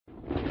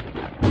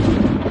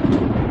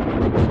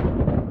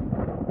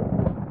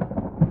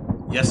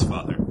Yes,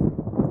 Father,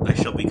 I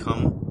shall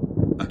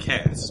become a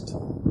podcast,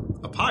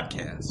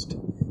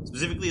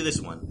 specifically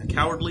this one, a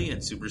cowardly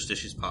and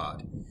superstitious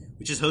pod,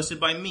 which is hosted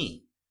by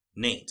me,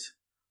 Nate.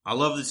 I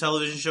love the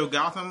television show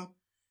Gotham,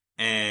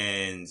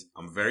 and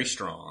I'm very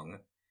strong,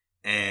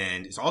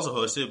 and it's also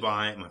hosted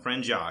by my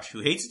friend Josh,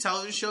 who hates the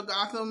television show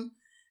Gotham,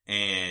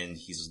 and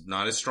he's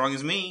not as strong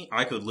as me.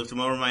 I could lift him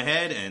over my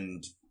head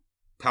and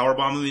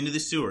powerbomb him into the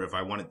sewer if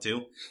I wanted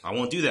to. I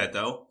won't do that,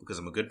 though, because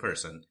I'm a good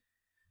person.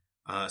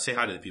 Say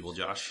hi to the people,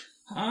 Josh.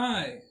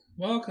 Hi.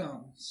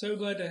 Welcome. So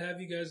glad to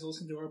have you guys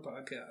listen to our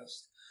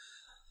podcast.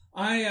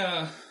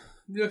 I'm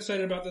real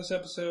excited about this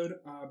episode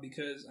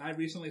because I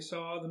recently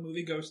saw the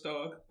movie Ghost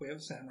Dog, Way of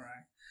the Samurai,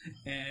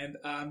 and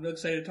I'm real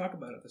excited to talk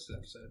about it this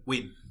episode.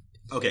 Wait,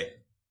 okay.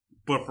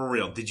 But for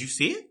real, did you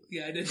see it?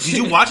 Yeah, I did. Did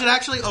you watch it,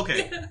 actually?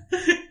 Okay. Yeah.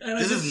 And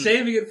I'm just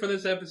saving it for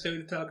this episode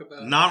to talk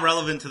about. Not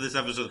relevant to this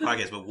episode of the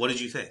podcast, but what did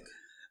you think?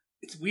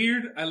 It's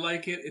weird. I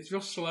like it. It's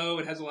real slow.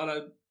 It has a lot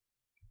of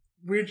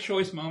weird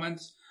choice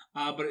moments,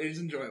 but it is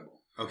enjoyable.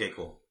 Okay,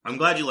 cool. I'm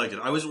glad you liked it.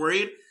 I was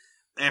worried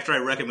after I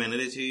recommended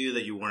it to you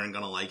that you weren't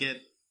going to like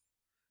it.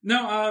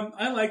 No,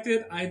 I liked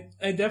it.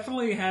 It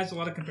definitely has a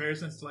lot of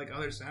comparisons to like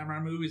other samurai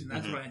movies, and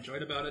that's what I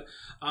enjoyed about it.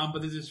 But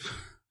there's this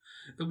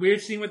the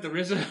weird scene with the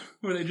RZA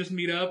where they just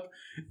meet up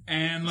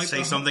and like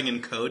say something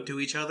in code to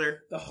each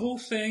other. The whole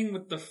thing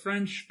with the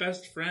French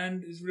best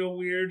friend is real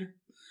weird.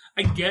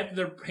 I get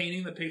they're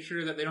painting the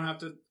picture that they don't have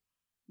to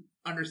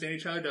understand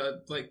each other to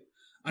like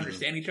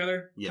understand each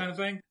other kind of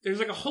thing. There's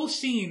like a whole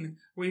scene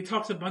where he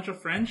talks a bunch of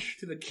French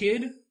to the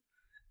kid,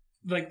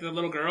 like the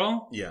little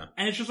girl. Yeah.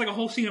 And it's just like a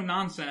whole scene of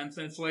nonsense,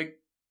 and it's like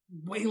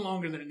way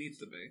longer than it needs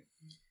to be.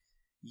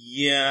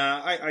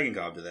 Yeah, I can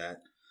go up to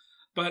that.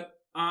 But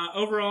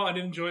overall, I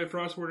did enjoy it.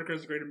 Frost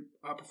Whitaker's a great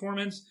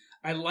performance.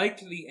 I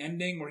liked the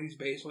ending where he's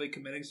basically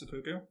committing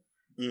seppuku.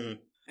 Mm-hmm.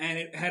 And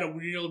it had a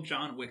real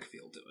John Wick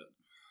feel to it.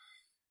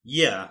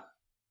 Yeah.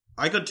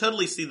 I could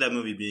totally see that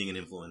movie being an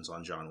influence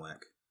on John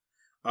Wick.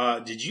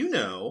 Did you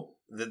know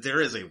that there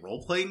is a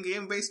role-playing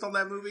game based on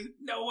that movie?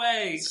 No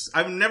way!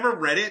 I've never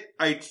read it.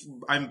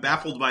 I'm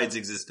baffled by its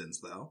existence,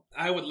 though.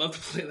 I would love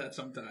to play that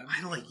sometime.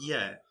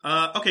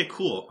 Okay,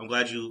 cool. I'm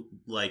glad you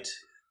liked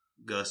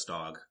Ghost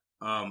Dog.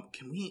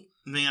 We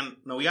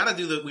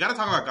gotta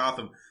talk about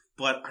Gotham,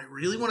 but I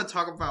really want to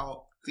talk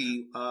about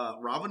the,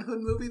 Robin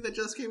Hood movie that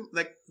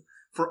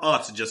for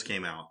us, it just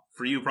came out.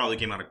 For you, probably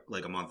came out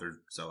like a month or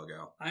so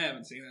ago. I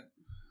haven't seen it.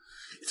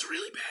 It's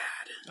really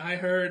bad. I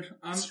heard.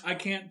 I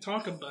can't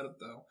talk about it,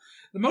 though.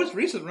 The most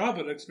recent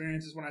Robin Hood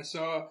experience is when I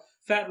saw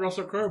Fat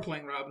Russell Crowe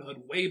playing Robin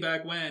Hood way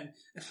back when.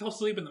 I fell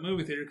asleep in the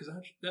movie theater because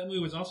that movie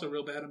was also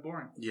real bad and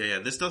boring. Yeah.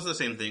 This does the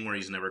same thing where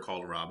he's never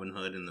called Robin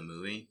Hood in the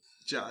movie.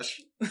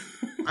 Josh,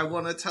 I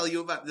want to tell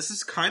you about... This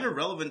is kind of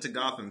relevant to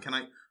Gotham.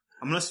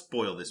 I'm going to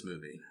spoil this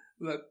movie.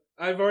 Look,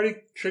 I've already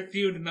tricked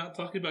you into not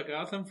talking about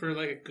Gotham for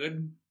like a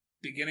good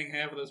beginning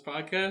half of this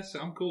podcast, so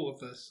I'm cool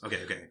with this.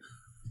 Okay.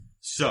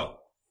 So...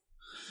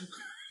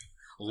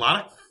 A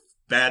lot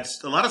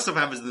of stuff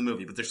happens in the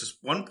movie, but there's this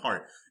one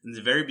part in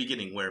the very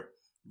beginning where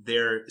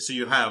so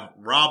you have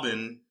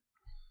Robin,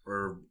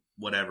 or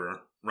whatever,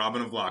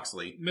 Robin of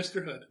Locksley.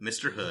 Mr.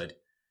 Hood.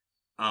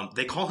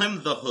 They call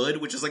him the Hood,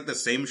 which is like the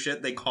same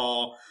shit they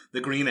call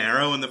the Green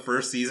Arrow in the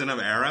first season of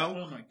Arrow.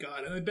 Oh my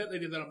god, and I bet they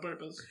did that on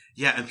purpose.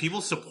 Yeah, and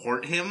people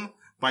support him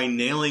by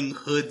nailing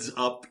hoods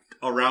up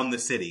around the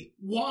city.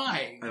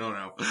 Why? I don't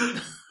know.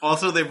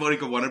 Also, they put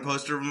like a wanted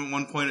poster at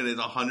one point, and it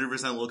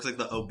 100% looks like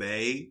the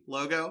Obey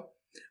logo.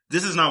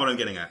 This is not what I'm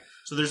getting at.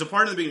 So there's a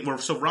part in the beginning where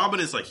Robin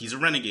is like, he's a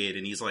renegade,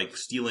 and he's like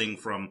stealing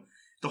from...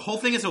 The whole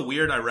thing is a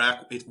weird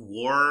Iraq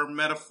war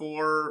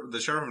metaphor. The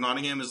Sheriff of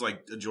Nottingham is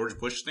like a George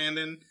Bush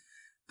stand-in.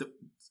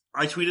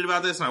 I tweeted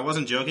about this, and I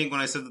wasn't joking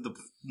when I said that the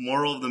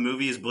moral of the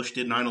movie is Bush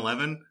did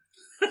 9/11.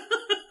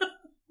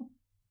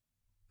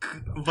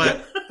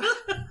 But...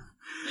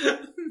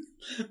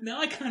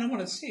 Now I kind of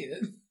want to see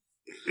it.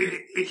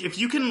 If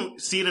you can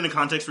see it in a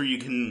context where you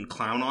can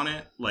clown on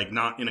it, like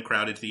not in a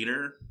crowded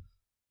theater,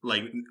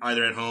 like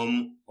either at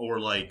home or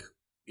like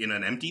in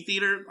an empty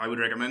theater, I would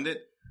recommend it.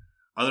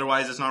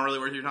 Otherwise, it's not really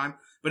worth your time.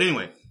 But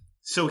anyway,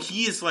 so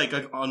he is like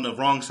on the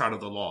wrong side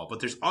of the law, but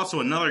there's also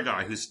another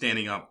guy who's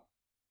standing up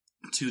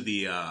to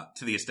the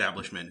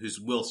establishment, who's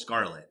Will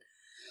Scarlet.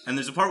 And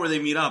there's a part where they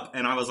meet up,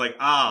 and I was like,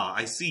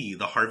 I see,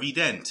 the Harvey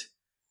Dent.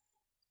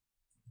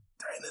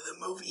 End of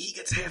the movie, he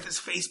gets half his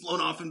face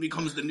blown off and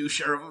becomes the new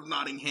Sheriff of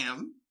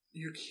Nottingham.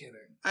 You're kidding.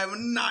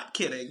 I'm not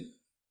kidding.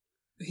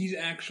 He's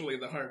actually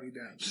the Harvey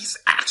Dent. He's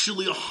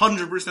actually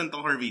 100% the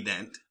Harvey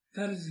Dent.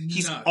 That is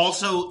He's nuts.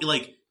 Also,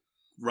 like,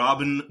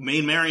 Robin,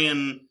 Maid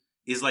Marian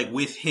is like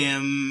with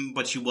him,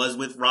 but she was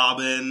with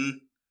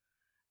Robin.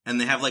 And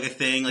they have like a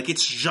thing, like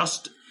it's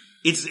just,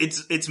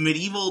 it's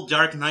medieval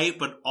Dark Knight,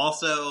 but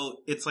also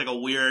it's like a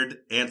weird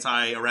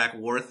anti-Iraq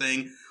war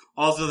thing.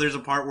 Also, there's a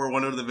part where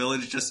one of the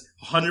villains just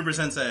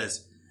 100%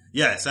 says,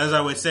 yes, as I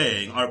was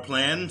saying, our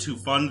plan to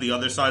fund the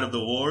other side of the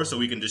war so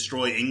we can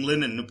destroy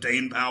England and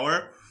obtain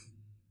power.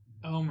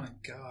 Oh my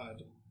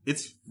god.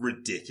 It's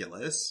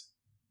ridiculous.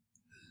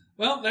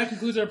 Well, that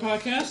concludes our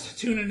podcast.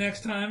 Tune in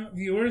next time,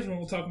 viewers, when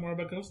we'll talk more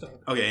about Ghost Dog.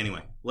 Okay, anyway.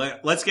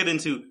 Let's get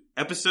into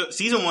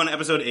Season 1,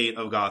 Episode 8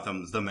 of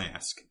Gotham's The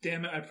Mask.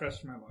 Damn it, I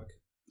pressed my luck.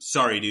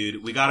 Sorry,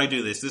 dude. We gotta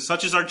do this.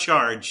 Such is our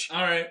charge.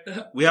 Alright.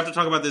 We have to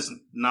talk about this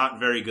not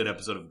very good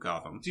episode of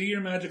Gotham. Do your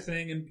magic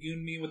thing and imbue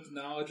me with the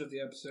knowledge of the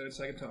episode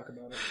so I can talk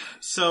about it.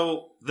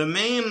 So,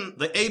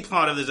 the A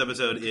plot of this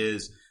episode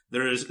is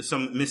there is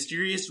some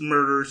mysterious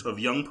murders of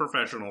young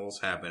professionals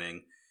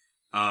happening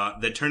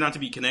that turn out to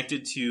be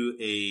connected to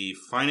a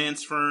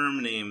finance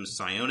firm named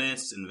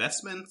Sionis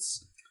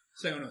Investments.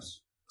 Sionis.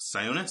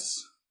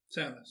 Samus.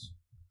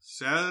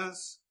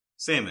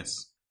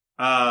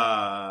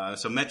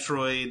 So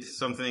Metroid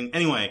something.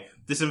 Anyway,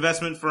 this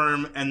investment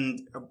firm,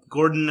 and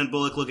Gordon and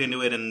Bullock look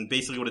into it, and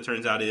basically what it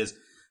turns out is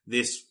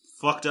this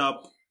fucked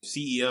up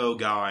CEO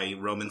guy,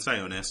 Roman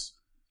Sionis,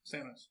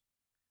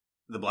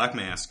 the Black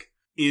Mask,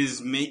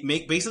 is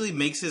basically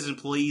makes his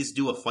employees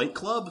do a fight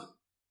club.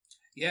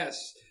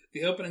 Yes.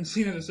 The opening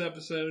scene of this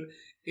episode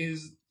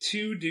is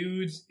two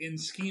dudes in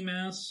ski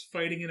masks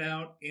fighting it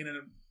out in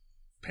an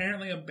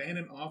apparently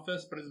abandoned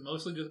office, but it's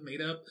mostly just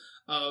made up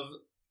of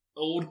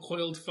old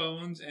coiled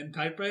phones and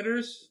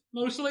typewriters,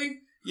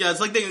 mostly. Yeah, it's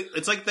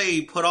like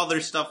they put all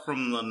their stuff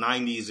from the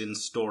 90s in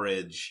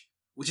storage,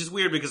 which is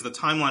weird because the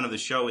timeline of the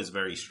show is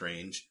very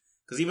strange.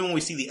 Because even when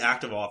we see the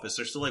active office,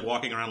 they're still like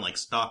walking around like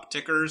stock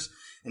tickers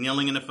and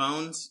yelling into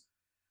phones.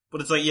 But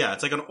it's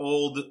like an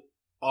old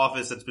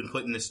office that's been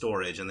put into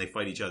storage, and they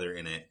fight each other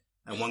in it.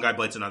 And one guy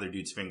bites another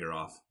dude's finger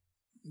off.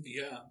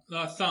 Yeah.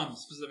 Thumb,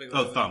 specifically.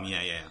 Oh, thumb,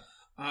 yeah.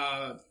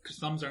 Because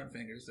thumbs aren't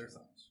fingers, they're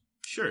thumbs.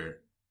 Sure.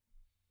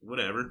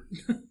 Whatever.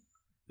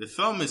 The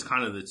thumb is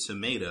kind of the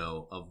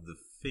tomato of the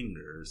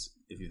fingers,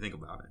 if you think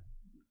about it.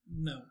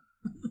 No.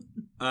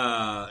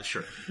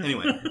 Sure.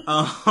 Anyway.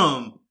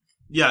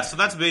 Yeah, so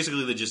that's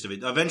basically the gist of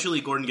it.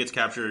 Eventually, Gordon gets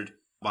captured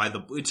by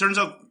it turns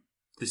out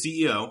the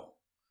CEO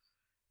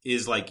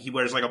is like, he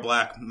wears like a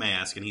black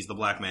mask, and he's the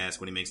Black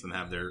Mask when he makes them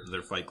have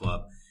their fight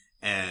club.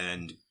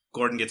 And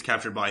Gordon gets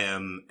captured by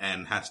him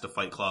and has to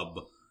fight club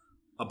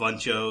a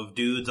bunch of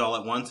dudes all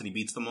at once, and he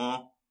beats them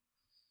all.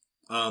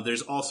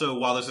 There's also,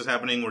 while this is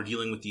happening, we're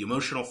dealing with the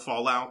emotional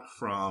fallout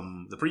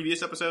from the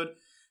previous episode.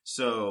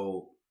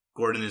 So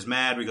Gordon is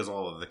mad because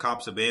all of the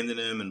cops abandoned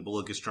him, and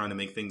Bullock is trying to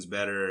make things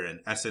better,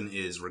 and Essen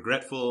is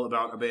regretful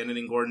about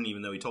abandoning Gordon,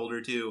 even though he told her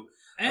to.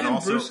 And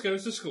also, Bruce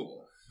goes to school.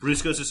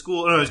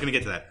 Oh, no, I was going to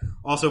get to that.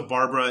 Also,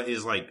 Barbara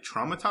is, like,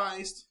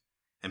 traumatized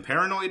and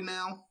paranoid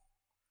now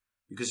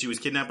because she was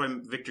kidnapped by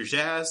Victor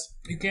Zsasz.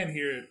 You can't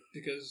hear it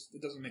because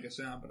it doesn't make a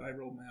sound, but I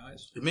roll my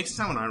eyes. It makes a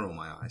sound when I roll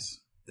my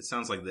eyes. It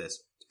sounds like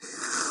this.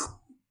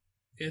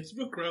 It's a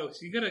bit gross.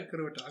 You gotta go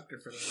to a doctor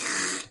for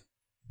that.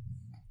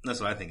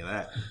 That's what I think of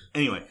that.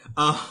 Anyway,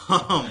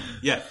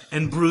 yeah,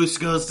 and Bruce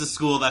goes to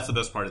school. That's the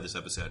best part of this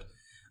episode.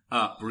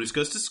 Bruce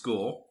goes to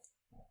school.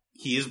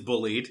 He is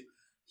bullied.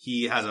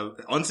 He has an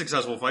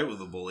unsuccessful fight with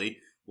the bully.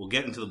 We'll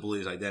get into the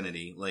bully's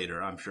identity later,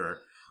 I'm sure.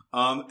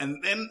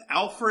 And then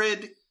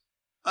Alfred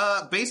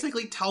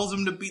basically tells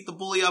him to beat the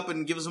bully up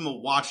and gives him a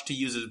watch to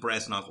use his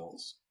brass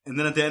knuckles. And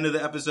then at the end of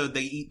the episode,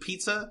 they eat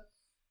pizza,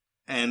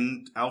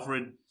 and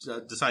Alfred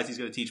decides he's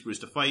going to teach Bruce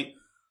to fight.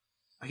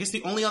 I guess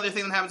the only other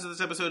thing that happens in this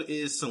episode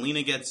is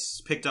Selina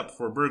gets picked up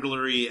for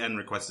burglary and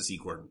requests to see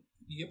Gordon.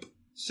 Yep.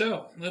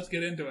 So, let's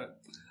get into it.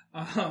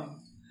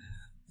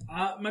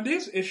 My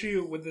biggest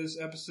issue with this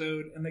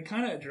episode, and they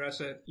kind of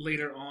address it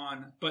later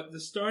on, but the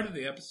start of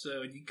the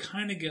episode, you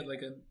kind of get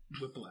like a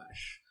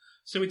whiplash.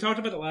 So we talked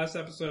about the last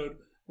episode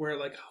where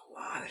like a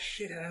lot of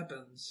shit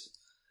happens.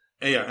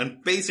 Yeah,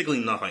 and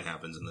basically nothing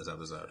happens in this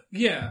episode.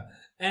 Yeah,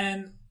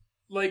 and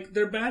like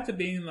they're back to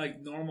being like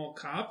normal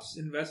cops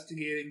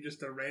investigating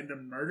just a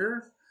random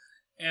murder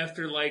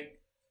after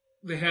like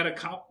they had a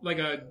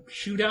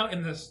shootout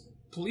in this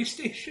police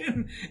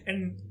station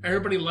and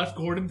everybody left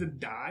Gordon to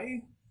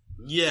die.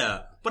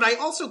 Yeah, but I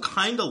also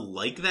kind of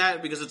like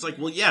that because it's like,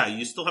 well, yeah,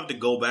 you still have to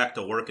go back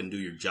to work and do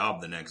your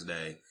job the next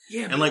day.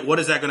 Yeah, and like, what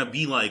is that going to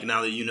be like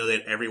now that you know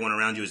that everyone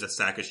around you is a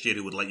sack of shit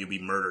who would let you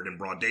be murdered in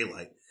broad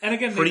daylight? And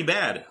again, pretty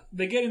bad.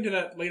 They get into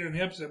that later in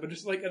the episode, but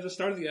just like at the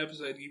start of the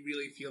episode, you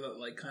really feel that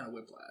like kind of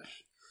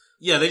whiplash.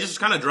 Yeah, they just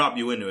kind of drop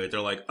you into it.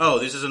 They're like, oh,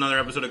 this is another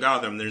episode of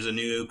Gotham. There's a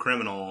new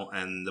criminal,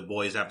 and the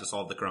boys have to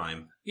solve the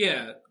crime.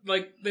 Yeah,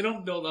 like, they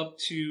don't build up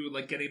to,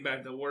 like, getting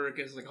back to work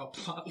as, like, a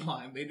plot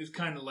line. They just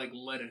kind of, like,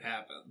 let it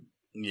happen.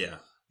 Yeah.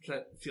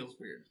 That feels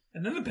weird.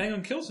 And then the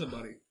Penguin kills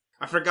somebody.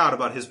 I forgot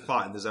about his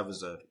plot in this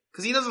episode.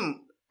 Because he doesn't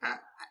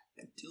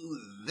do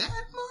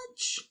that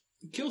much.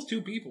 He kills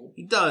 2 people.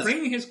 He does.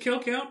 Bringing his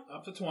kill count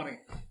up to 20.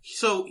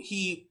 So,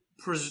 he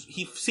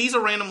sees a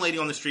random lady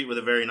on the street with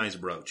a very nice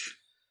brooch.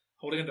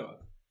 Holding a dog.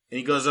 And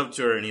he goes up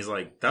to her and he's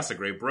like, that's a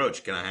great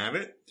brooch. Can I have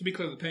it? To be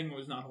clear, the penguin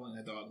was not holding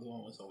a dog. The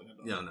one was holding a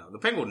dog. Yeah, no. The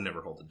penguin would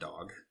never hold a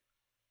dog.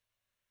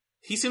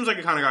 He seems like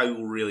the kind of guy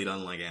who really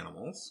doesn't like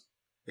animals.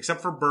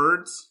 Except for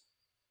birds.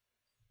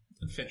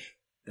 And fish.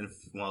 And,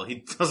 well,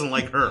 he doesn't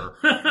like her.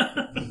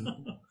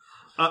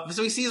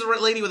 So he sees a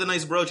lady with a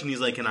nice brooch, and he's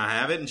like, "Can I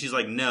have it?" And she's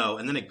like, "No."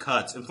 And then it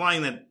cuts,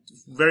 implying that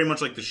very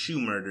much like the shoe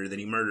murder, that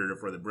he murdered her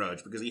for the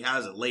brooch because he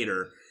has it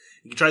later.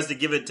 He tries to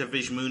give it to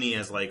Fish Mooney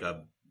as like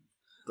a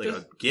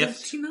gift.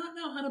 Does he not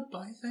know how to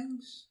buy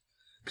things?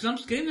 Because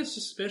I'm getting a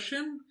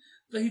suspicion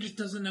that he just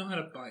doesn't know how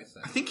to buy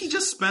things. I think he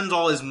just spends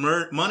all his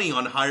money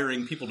on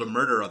hiring people to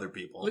murder other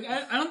people. Like,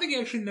 I don't think he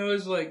actually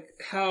knows, like,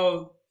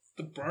 how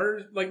the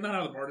barter, like, not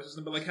how the barter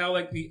system, but, like, how,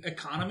 like, the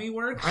economy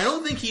works. I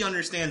don't think he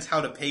understands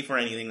how to pay for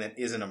anything that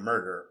isn't a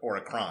murder or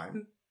a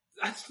crime.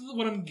 That's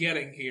what I'm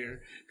getting here.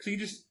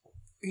 Because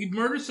he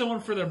murders someone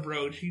for their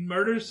brooch, he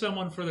murders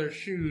someone for their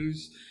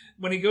shoes.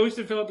 When he goes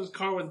to fill up his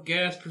car with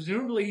gas,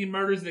 presumably he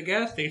murders the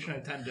gas station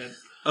attendant.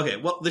 Okay,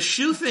 well, the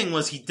shoe thing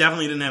was he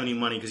definitely didn't have any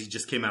money because he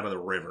just came out of the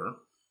river.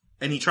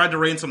 And he tried to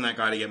ransom that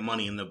guy to get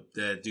money, and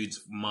the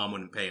dude's mom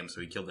wouldn't pay him,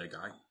 so he killed that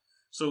guy.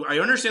 So I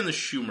understand the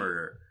shoe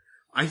murder.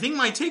 I think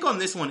my take on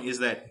this one is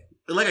that,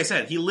 like I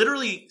said, he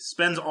literally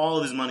spends all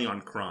of his money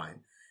on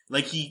crime.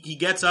 Like, he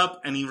gets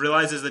up and he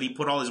realizes that he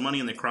put all his money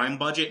in the crime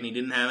budget and he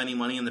didn't have any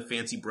money in the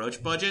fancy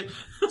brooch budget.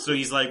 So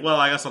he's like, well,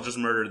 I guess I'll just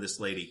murder this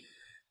lady.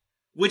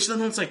 Which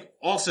then it's like,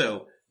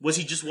 also, was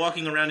he just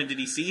walking around and did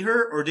he see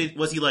her? Or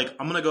was he like,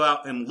 I'm gonna go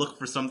out and look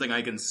for something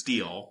I can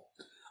steal?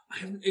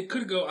 It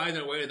could go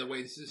either way, the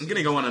way this is. I'm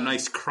gonna go on a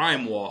nice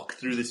crime walk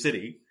through the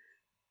city.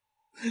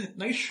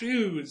 Nice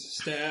shoes,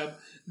 stab.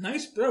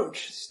 Nice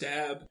brooch,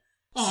 stab.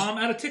 Oh, I'm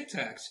out of Tic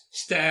Tacs,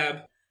 stab.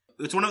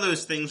 It's one of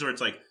those things where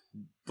it's like,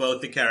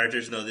 both the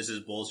characters know this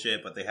is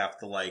bullshit, but they have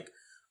to, like,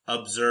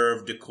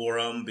 observe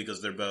decorum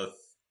because they're both,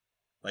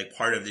 like,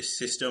 part of this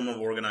system of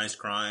organized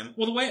crime.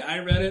 Well, the way I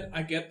read it,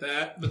 I get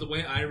that, but the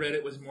way I read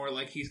it was more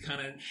like he's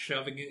kind of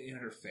shoving it in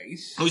her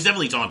face. Oh, he's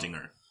definitely taunting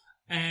her.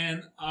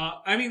 And,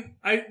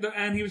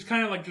 and he was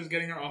kind of like just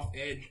getting her off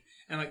edge,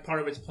 and like part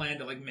of his plan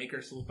to like make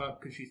her slip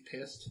up because she's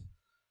pissed.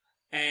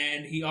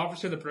 And he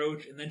offers her the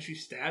brooch, and then she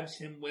stabs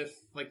him with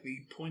like the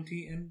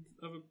pointy end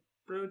of a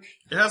brooch.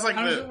 It has like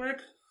How does it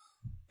work?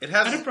 It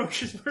has. How do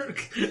brooches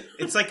work?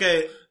 It's like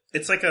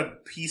a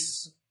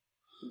piece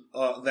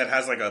that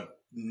has like a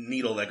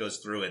needle that goes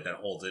through it that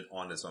holds it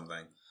onto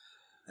something,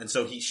 and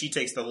so she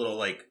takes the little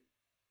like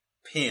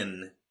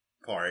pin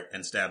part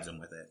and stabs him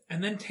with it.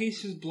 And then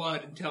tastes his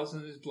blood and tells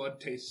him his blood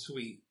tastes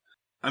sweet.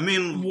 I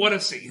mean, what a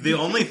scene. The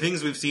only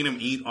things we've seen him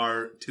eat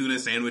are tuna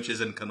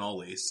sandwiches and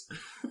cannolis.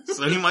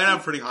 So he might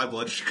have pretty high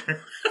blood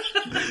sugar.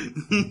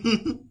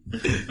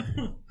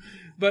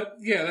 But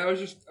yeah, that was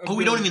just...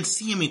 we don't even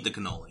see him eat the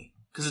cannoli.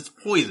 Because it's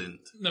poisoned.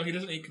 No, he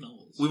doesn't eat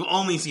cannolis. We've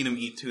only seen him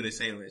eat tuna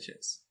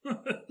sandwiches.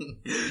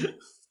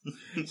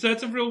 So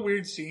it's a real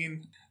weird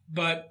scene.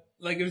 But,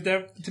 like, it was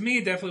to me,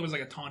 it definitely was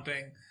like a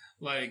taunting,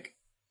 like,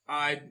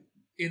 I'm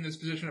in this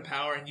position of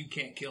power and you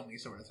can't kill me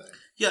sort of thing.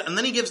 Yeah, and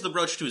then he gives the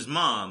brooch to his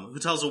mom, who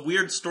tells a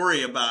weird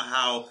story about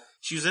how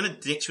she was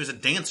a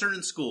dancer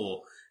in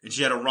school, and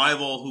she had a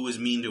rival who was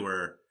mean to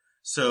her.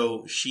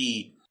 So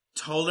she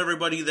told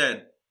everybody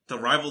that the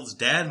rival's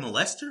dad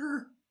molested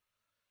her?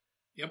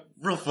 Yep.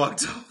 Real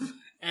fucked up.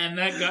 And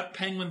that got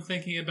Penguin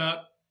thinking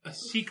about a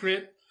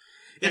secret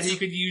that he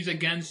could use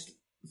against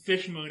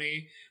Fish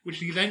Mooney, which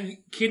he then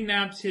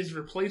kidnaps his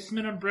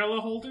replacement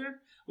umbrella holder,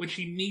 which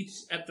he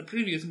meets at the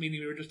previous meeting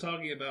we were just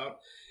talking about,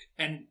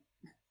 and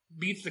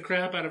beats the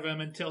crap out of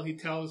him until he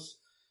tells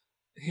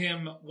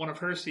him one of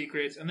her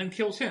secrets, and then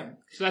kills him.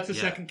 So that's the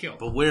second kill.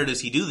 But where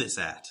does he do this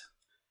at?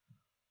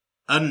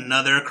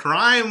 Another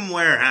crime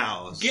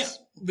warehouse. Yeah,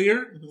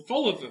 they're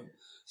full of them.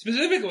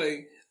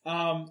 Specifically,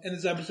 in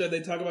this episode,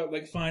 they talk about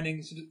like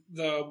finding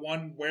the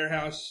one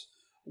warehouse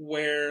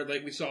where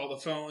like we saw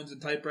the phones and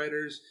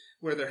typewriters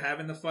where they're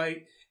having the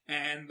fight,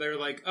 and they're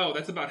like, "Oh,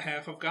 that's about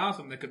half of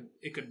Gotham that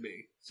it could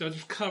be." So it's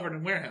just covered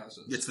in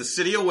warehouses. It's the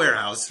city of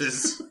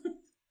warehouses.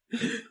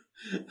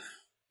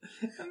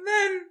 And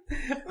then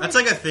that's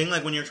like a thing.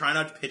 Like when you're trying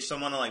to pitch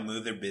someone to like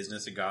move their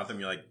business to Gotham,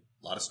 you're like,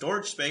 a lot of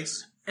storage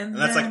space, and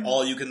that's like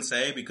all you can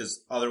say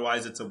because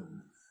otherwise it's a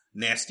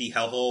nasty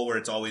hellhole where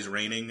it's always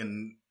raining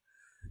and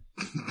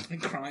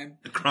crime.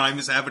 Crime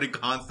is happening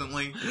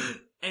constantly.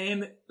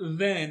 And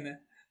then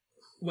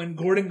when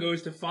Gordon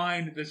goes to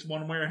find this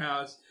one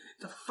warehouse,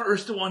 the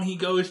first one he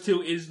goes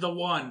to is the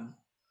one.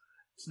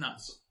 It's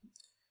nuts.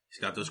 He's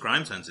got those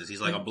crime senses.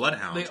 He's like a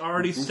bloodhound. They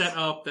already set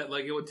up that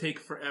like it would take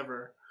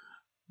forever.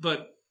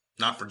 But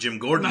not for Jim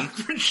Gordon. Not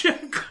for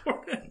Jim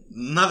Gordon.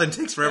 Nothing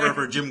takes forever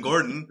for Jim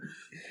Gordon.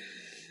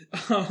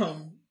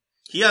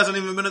 He hasn't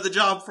even been at the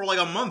job for like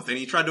a month, and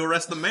he tried to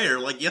arrest the mayor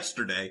like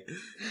yesterday.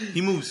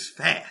 He moves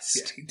fast.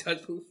 Yeah, he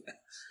does move fast.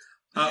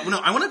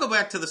 I want to go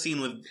back to the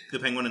scene with the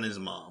Penguin and his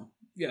mom.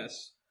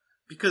 Yes.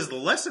 Because the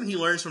lesson he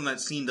learns from that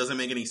scene doesn't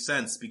make any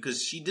sense,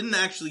 because she didn't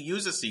actually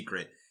use a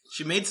secret.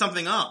 She made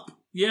something up.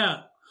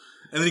 Yeah.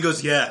 And then he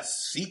goes,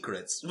 yes,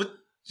 secrets. What?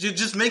 You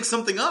just make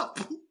something up.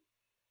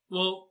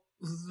 Well,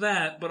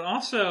 that, but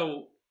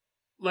also,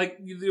 like,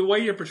 the way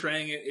you're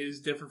portraying it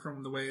is different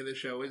from the way the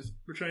show is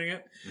portraying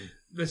it.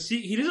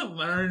 He doesn't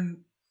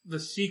learn the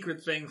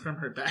secret thing from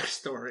her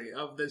backstory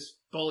of this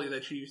bully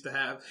that she used to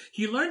have.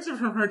 He learns it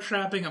from her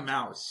trapping a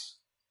mouse.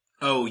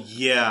 Oh,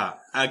 yeah.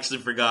 I actually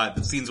forgot.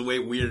 The scene's way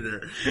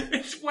weirder.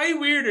 It's way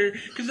weirder,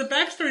 because the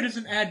backstory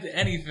doesn't add to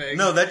anything.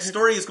 No, that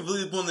story is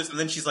completely pointless, and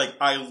then she's like,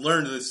 I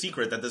learned the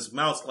secret that this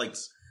mouse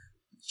likes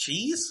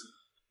cheese?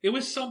 It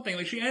was something.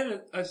 Like, she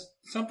added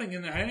something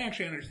in there. I didn't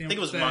actually understand I think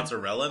it was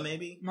mozzarella,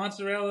 maybe?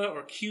 Mozzarella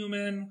or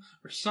cumin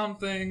or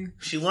something.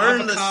 She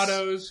learned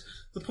avocados.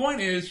 The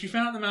point is, she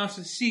found the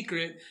mouse's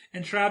secret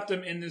and trapped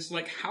him in this,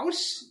 like,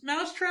 house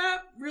mouse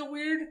trap. Real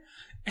weird.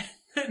 And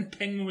then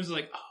Penguin was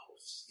like, oh,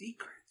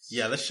 secrets.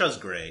 Yeah, this show's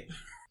great.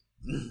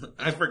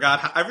 I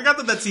forgot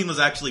that scene was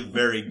actually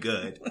very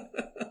good.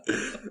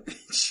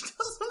 She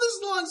tells him this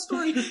long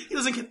story. He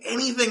doesn't get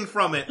anything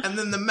from it. And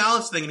then the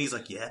mouse thing, and he's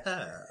like, yes.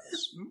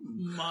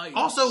 Mice.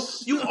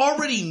 Also, you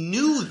already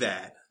knew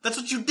that. That's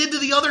what you did to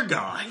the other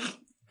guy.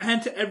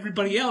 And to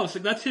everybody else.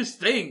 Like, that's his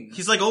thing.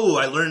 He's like, oh,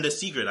 I learned a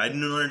secret. I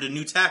learned a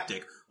new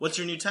tactic. What's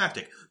your new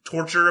tactic?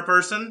 Torture a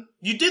person?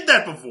 You did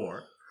that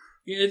before.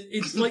 Yeah,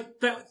 it's like,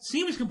 that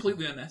seems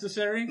completely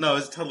unnecessary. No,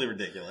 it's totally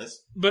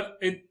ridiculous. But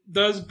it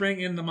does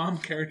bring in the mom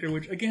character,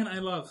 which, again, I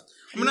love.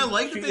 I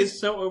like that she is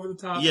so over the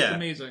top. Yeah. It's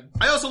amazing.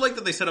 I also like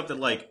that they set up that,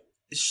 like,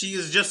 she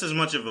is just as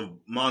much of a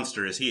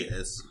monster as he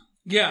is.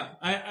 Yeah.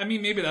 I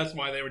mean, maybe that's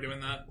why they were doing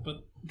that. But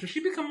does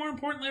she become more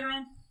important later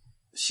on?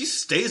 She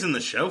stays in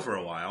the show for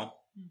a while.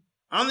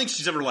 I don't think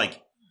she's ever,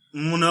 like...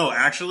 Well, no,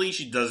 actually,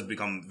 she does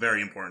become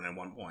very important at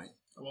one point.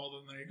 Well,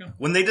 then there you go.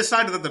 When they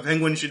decided that the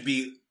Penguin should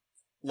be...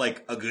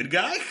 like, a good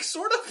guy,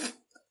 sort of?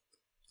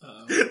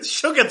 The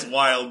show gets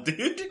wild,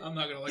 dude. I'm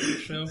not gonna like this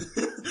show.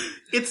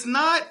 It's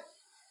not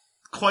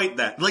quite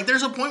that. Like,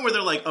 there's a point where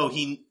they're like, oh,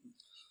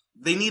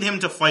 they need him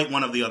to fight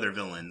one of the other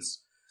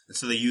villains. And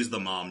so they use the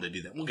mom to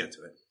do that. We'll get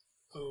to it.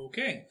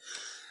 Okay.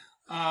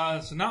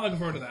 So not looking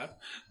forward to that.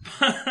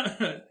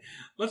 But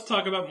let's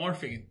talk about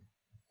morphine.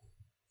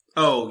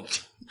 Oh.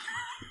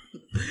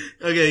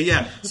 Okay,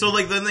 yeah. So,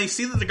 like, then they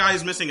see that the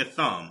guy's missing a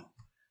thumb.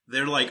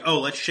 They're like, oh,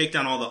 let's shake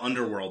down all the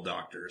underworld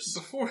doctors.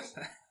 Before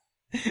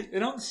that, they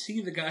don't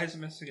see the guy's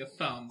missing a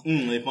thumb.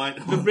 They find...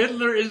 The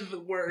Riddler is the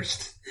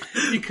worst,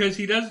 because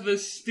he does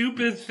this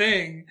stupid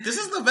thing. This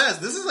is the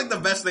best. This is, like, the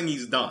best thing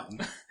he's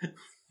done.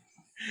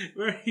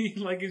 Where he,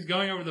 like, is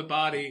going over the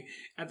body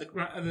at the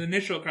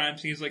initial crime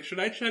scene. He's like, should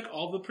I check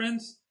all the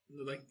prints? And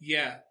they're like,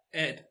 yeah,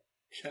 Ed,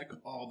 check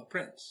all the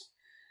prints.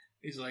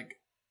 He's like,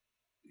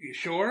 you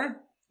sure?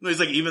 He's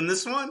like, even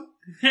this one?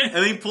 And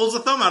then he pulls a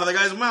thumb out of the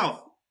guy's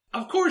mouth.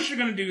 Of course you're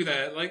gonna do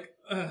that. Like,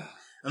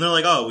 And they're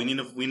like, oh, we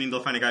need to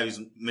find a guy who's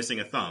missing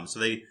a thumb. So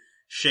they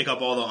shake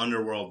up all the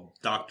underworld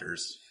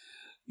doctors.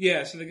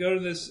 Yeah, so they go to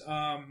this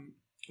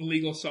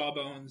legal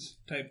sawbones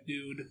type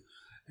dude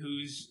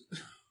who's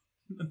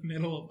in the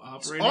middle of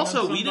operating.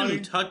 Also, on we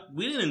didn't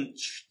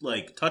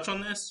touch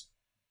on this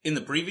in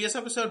the previous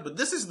episode, but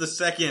this is the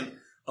second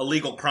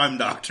illegal crime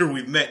doctor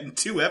we've met in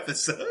 2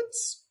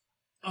 episodes.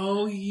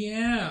 Oh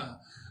yeah,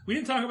 we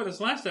didn't talk about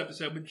this last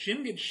episode, but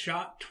Jim gets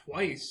shot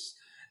twice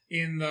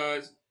in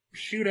the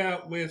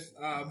shootout with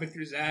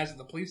Victor Zsasz at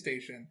the police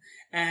station.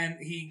 And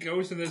he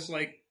goes to this,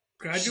 like,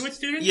 graduate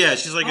student Yeah,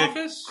 she's like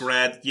office, a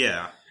grad,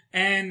 yeah.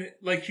 And,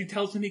 like, she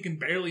tells him he can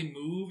barely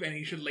move and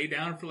he should lay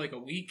down for, like, a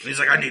week. He's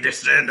like, I need to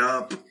stand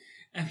up.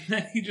 And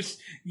then he just,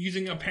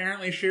 using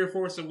apparently sheer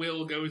force of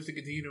will, goes to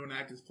continue to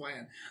enact his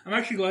plan. I'm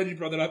actually glad you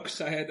brought that up,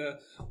 because I had a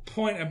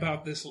point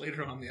about this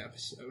later on in the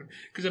episode.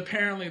 Because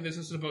apparently this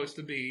is supposed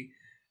to be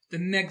the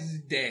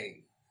next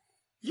day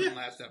from the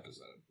last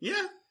episode.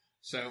 Yeah.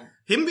 So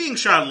him being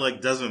shot,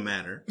 like, doesn't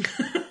matter.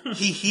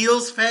 He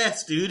heals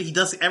fast, dude. He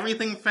does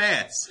everything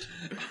fast.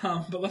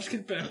 But let's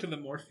get back to the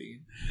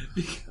morphine.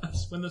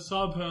 Because when the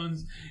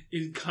Sawbones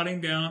is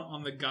cutting down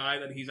on the guy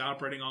that he's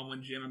operating on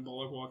when Jim and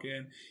Bullock walk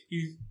in,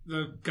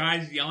 the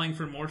guy's yelling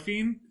for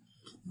morphine.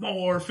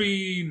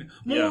 Morphine!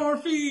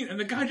 Morphine! Yeah. And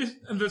the guy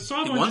the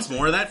Sawbones... He wants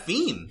more of that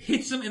fiend.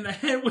 Hits him in the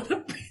head with a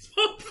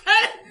baseball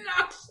bat and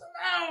knocks him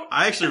out.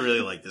 I actually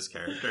really like this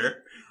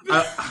character.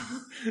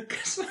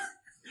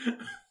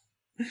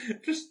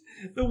 Just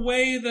the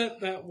way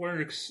that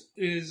works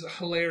is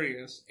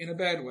hilarious in a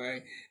bad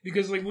way.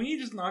 Because, like, when you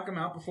just knock him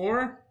out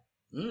before,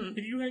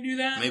 if you were going to do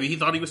that... Maybe he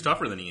thought he was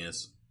tougher than he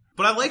is.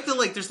 But I like that,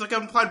 like, there's, like,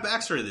 an implied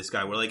backstory to this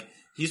guy where, like,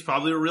 he's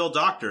probably a real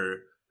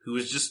doctor who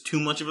is just too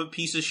much of a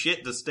piece of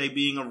shit to stay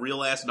being a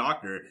real-ass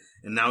doctor,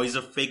 and now he's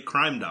a fake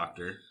crime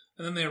doctor.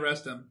 And then they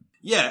arrest him.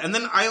 Yeah, and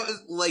then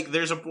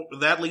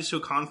that leads to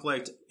a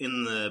conflict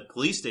in the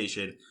police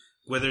station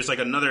where there's, like,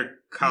 another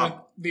cop.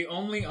 Like, the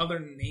only other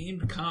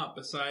named cop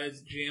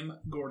besides Jim,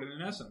 Gordon,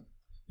 and Essen.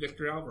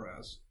 Victor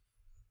Alvarez.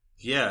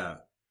 Yeah.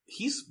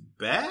 He's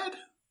bad?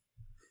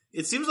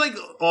 It seems like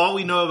all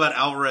we know about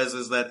Alvarez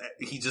is that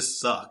he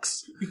just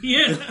sucks.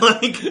 Yeah.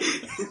 Like,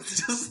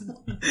 it's just...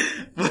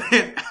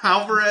 But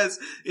Alvarez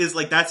is,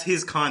 like, that's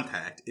his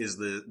contact, is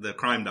the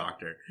crime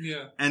doctor.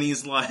 Yeah. And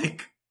he's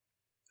like,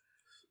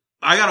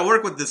 I gotta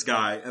work with this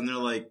guy. And they're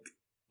like,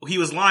 he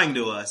was lying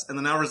to us. And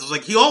then Alvarez was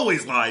like, he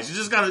always lies. You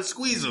just gotta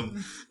squeeze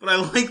him. But I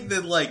like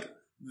that, like,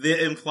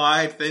 the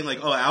implied thing, like,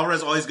 oh,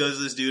 Alvarez always goes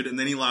to this dude, and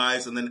then he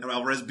lies, and then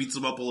Alvarez beats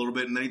him up a little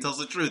bit, and then he tells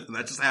the truth. And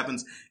that just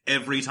happens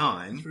every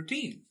time. It's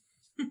routine.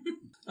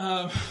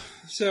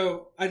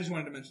 So I just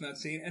wanted to mention that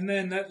scene. And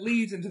then that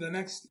leads into the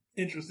next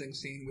interesting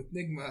scene with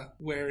Nigma,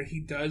 where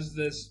he does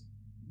this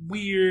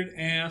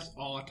weird-ass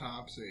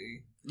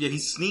autopsy. Yeah, he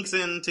sneaks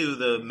into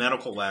the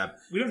medical lab.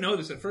 We don't know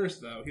this at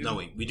first, though.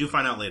 We do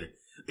find out later.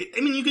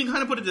 I mean, you can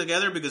kind of put it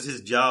together because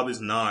his job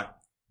is not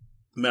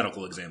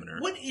medical examiner.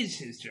 What is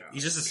his job?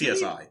 He's just a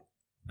CSI.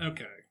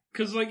 Okay.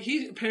 Because, like,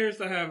 he appears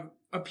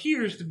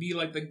to be,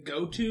 like, the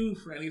go-to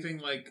for anything,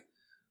 like,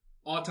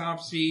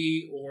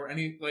 autopsy or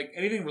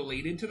anything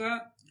related to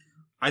that.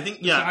 I think,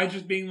 yeah. Besides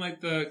just being, like,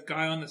 the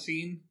guy on the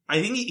scene.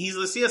 I think he's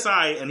the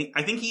CSI, and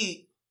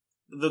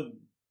the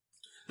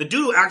dude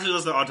who actually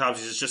does the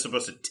autopsies is just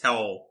supposed to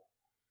tell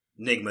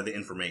Nigma the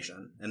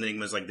information, and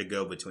Nigma's, like, the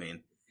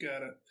go-between.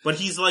 Got it. But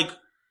he's, like,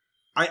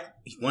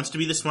 he wants to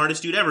be the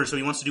smartest dude ever, so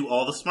he wants to do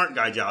all the smart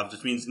guy jobs,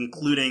 which means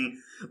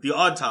including the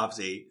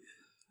autopsy.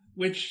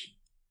 Which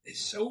is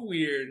so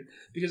weird,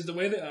 because the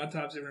way the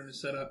autopsy room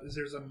is set up is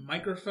there's a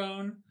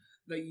microphone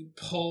that you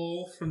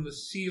pull from the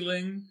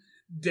ceiling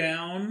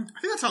down.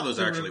 I think that's how those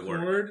actually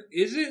work.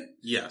 Is it?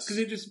 Yes. Because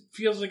it just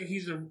feels like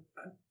he's an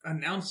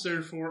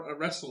announcer for a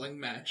wrestling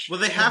match. Well,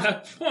 they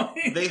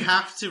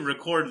have to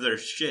record their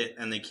shit,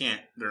 and they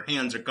can't. Their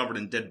hands are covered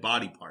in dead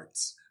body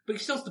parts. But he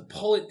still has to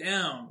pull it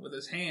down with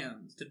his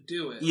hands to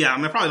do it. Yeah, I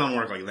mean, it probably don't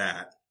work like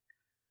that.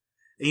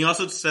 And he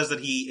also says that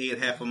he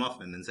ate half a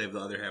muffin and saved the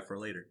other half for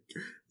later.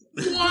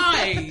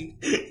 Why?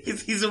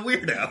 he's a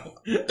weird.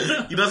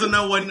 He doesn't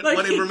know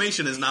what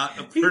information is not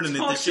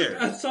pertinent to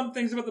share. Some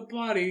things about the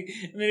body,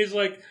 and then he's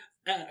like,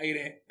 I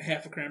ate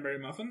half a cranberry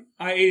muffin.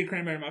 I ate a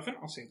cranberry muffin.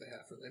 I'll save the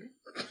half for later.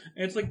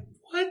 And it's like,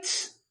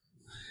 what?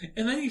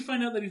 And then you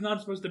find out that he's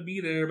not supposed to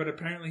be there, but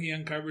apparently he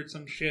uncovered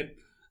some shit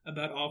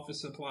about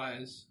office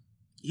supplies.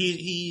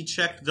 He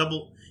checked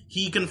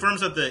he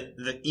confirms that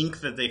the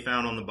ink that they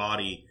found on the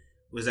body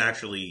was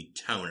actually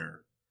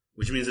toner,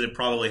 which means that it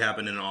probably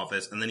happened in an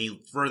office. And then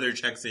he further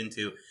checks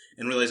into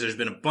and realizes there's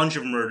been a bunch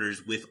of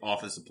murders with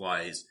office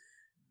supplies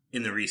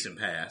in the recent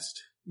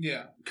past.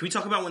 Yeah. Can we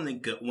talk about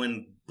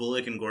when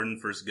Bullock and Gordon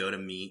first go to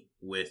meet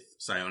with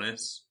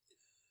Sionis?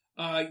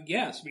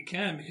 Yes, we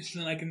can, because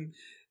then I can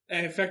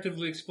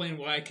effectively explain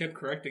why I kept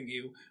correcting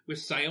you with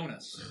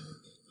Sionis.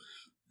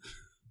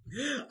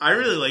 I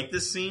really like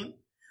this scene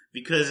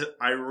because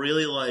I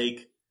really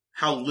like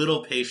how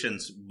little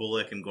patience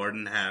Bullock and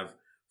Gordon have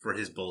for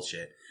his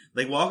bullshit.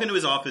 They walk into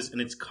his office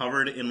and it's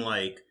covered in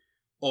like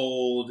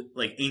old,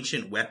 like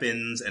ancient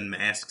weapons and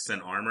masks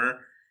and armor.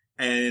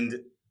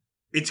 And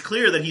it's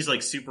clear that he's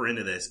like super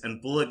into this.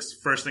 And Bullock's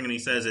first thing he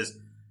says is,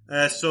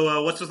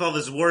 so what's with all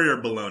this warrior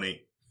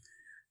baloney?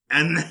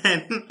 And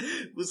then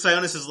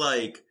Sionis is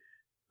like,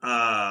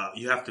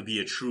 you have to be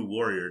a true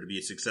warrior to be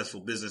a successful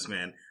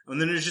businessman. And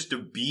then there's just a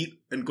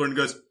beat and Gordon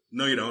goes,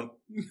 no you don't.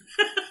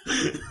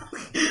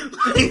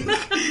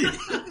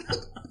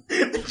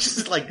 It's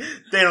just like,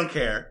 they don't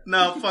care.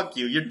 No, fuck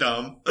you. You're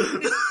dumb.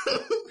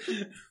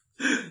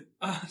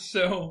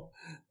 So,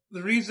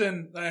 the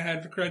reason I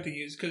had for correcting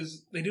you is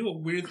because they do a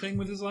weird thing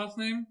with his last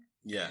name.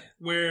 Yeah.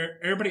 Where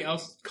everybody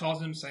else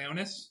calls him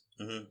Sionis.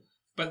 Mm-hmm.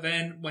 But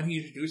then when he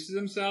introduces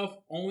himself,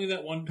 only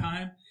that one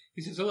time,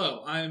 he says,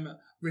 hello, I'm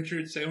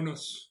Richard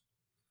Sionis.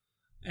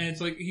 And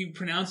it's like, he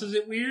pronounces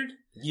it weird.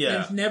 Yeah. And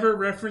it's never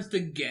referenced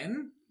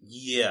again.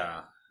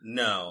 Yeah.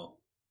 No.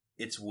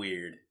 It's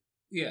weird.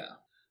 Yeah.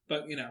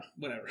 But,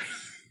 whatever.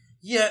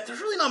 Yeah, there's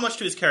really not much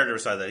to his character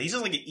besides that. He's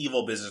just like an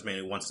evil businessman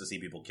who wants to see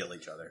people kill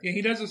each other. Yeah,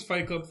 he does this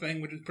Fight Club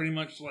thing, which is pretty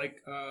much like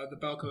the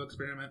Belko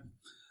experiment,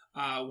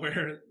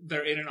 where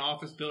they're in an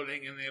office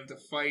building and they have to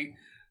fight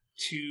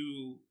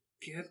to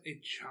get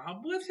a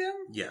job with him?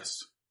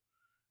 Yes.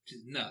 Which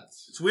is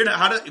nuts. It's weird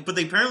but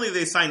apparently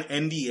they sign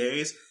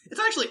NDAs.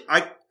 It's actually,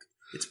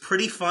 it's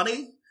pretty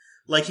funny.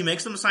 Like, he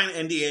makes them sign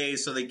NDAs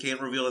so they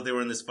can't reveal that they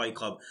were in this Fight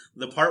Club.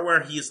 The part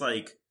where he's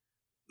like,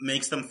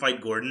 makes them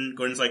fight Gordon.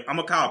 Gordon's like, I'm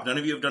a cop. None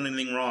of you have done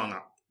anything wrong.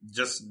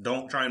 Just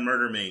don't try and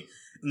murder me.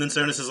 And then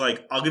Sionis is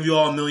like, I'll give you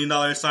all $1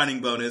 million signing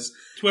bonus.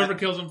 Whoever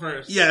kills him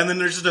first. Yeah, and then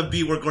there's just a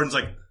beat where Gordon's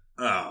like,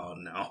 oh,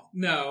 no.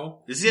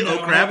 No. Is he oh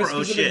crap or oh shit? I have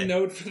a specific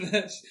note for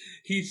this.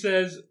 He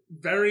says,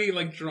 very,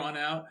 drawn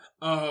out,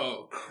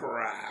 oh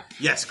crap.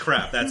 Yes,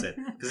 crap. That's it.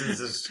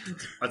 Because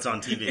it's on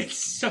TV. It's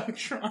so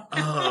drawn out.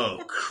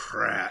 Oh,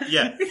 crap.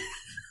 Yeah.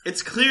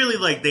 It's clearly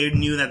like they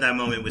knew that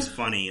moment was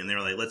funny, and they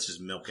were like, let's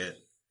just milk it.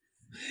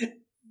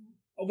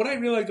 What I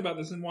really liked about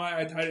this and why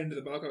I tied it into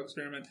the Belko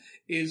experiment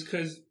is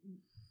because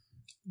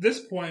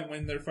this point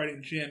when they're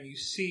fighting Jim, you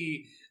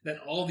see that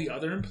all the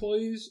other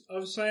employees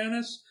of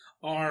Sionis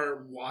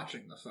are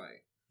watching the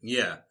fight.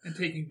 Yeah. And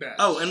taking bets.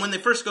 Oh, and when they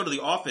first go to the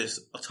office,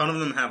 a ton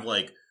of them have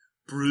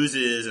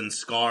bruises and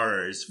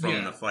scars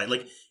from the fight.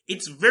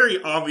 It's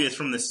very obvious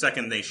from the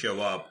second they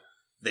show up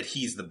that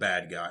he's the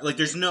bad guy.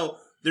 There's no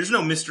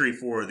mystery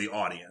for the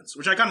audience,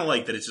 which I kind of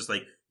like that it's just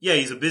yeah,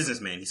 he's a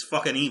businessman. He's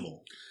fucking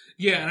evil.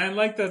 Yeah, and I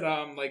like that,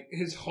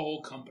 his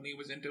whole company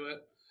was into it.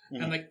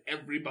 Mm-hmm. And,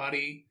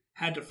 everybody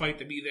had to fight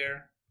to be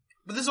there.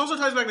 But this also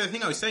ties back to the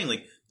thing I was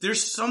saying.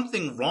 There's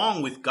something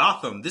wrong with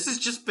Gotham. This has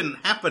just been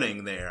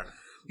happening there.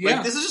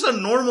 Yeah. This is just a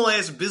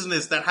normal-ass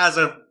business that has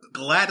a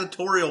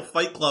gladiatorial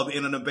fight club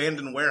in an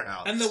abandoned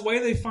warehouse. And the way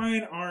they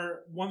find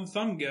our one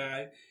thumb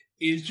guy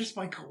is just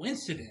by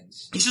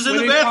coincidence. He's just in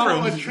the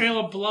bathroom. They follow a trail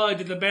of blood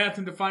to the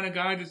bathroom to find a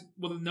guy just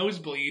with a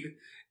nosebleed,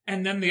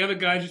 and then the other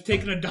guy just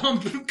taking a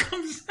dump and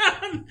comes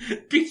out and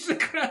beats the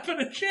crap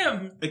out of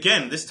Jim.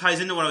 Again, this ties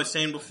into what I was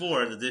saying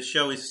before, that this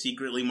show is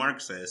secretly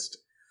Marxist.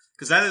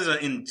 Because that is a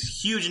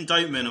huge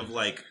indictment of,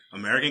 like,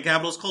 American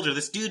capitalist culture.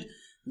 This dude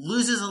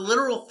loses a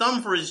literal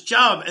thumb for his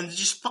job and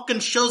just fucking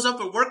shows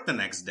up at work the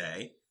next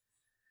day.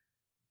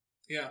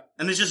 Yeah.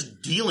 And is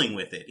just dealing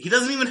with it. He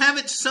doesn't even have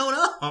it sewn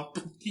up.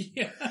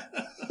 Yeah.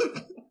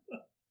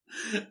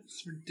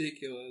 It's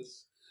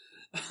ridiculous.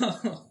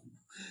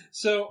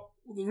 So,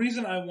 the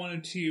reason I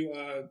wanted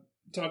to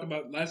talk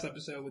about last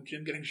episode with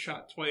Jim getting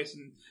shot twice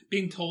and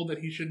being told that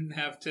he shouldn't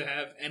have to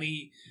have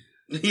any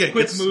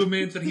quick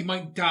movements, that he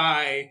might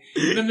die.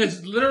 And then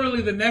there's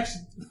literally the next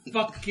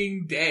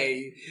fucking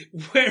day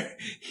where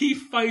he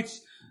fights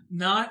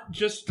not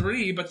just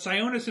 3, but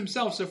Sionis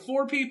himself. So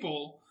 4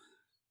 people.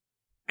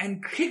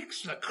 And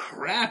kicks the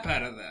crap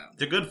out of them.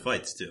 They're good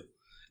fights, too.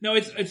 No,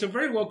 it's a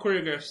very well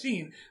choreographed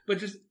scene, but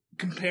just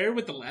compared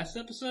with the last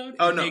episode,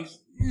 makes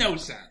no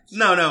sense.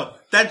 No.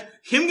 That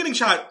him getting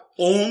shot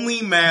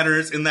only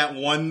matters in that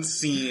one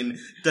scene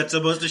that's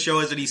supposed to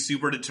show us that he's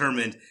super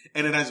determined,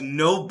 and it has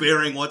no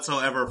bearing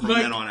whatsoever from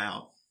then on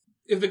out.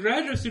 If the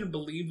graduate student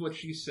believed what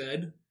she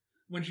said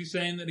when she's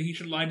saying that he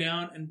should lie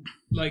down and,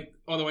 like,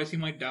 otherwise he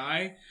might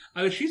die,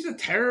 either she's a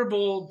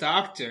terrible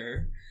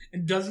doctor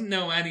and doesn't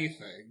know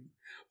anything,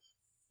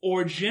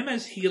 or Jim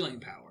has healing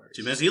powers.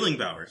 Jim has healing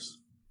powers.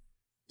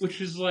 Which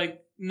is like,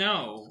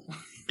 no.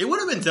 It would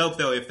have been dope,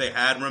 though, if they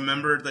had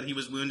remembered that he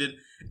was wounded,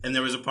 and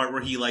there was a part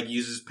where he, like,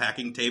 uses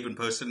packing tape and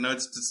Post-it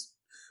notes to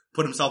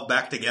put himself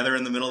back together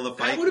in the middle of the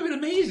fight. That would have been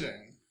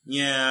amazing.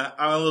 Yeah,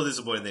 I'm a little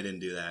disappointed they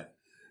didn't do that.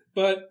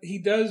 But he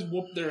does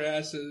whoop their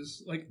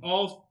asses. Like,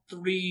 all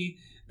 3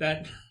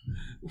 that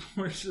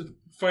were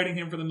fighting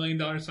him for the $1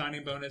 million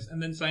signing bonus,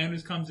 and then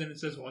Sionis comes in and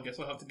says, well, I guess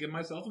I'll have to give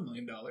myself $1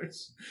 million,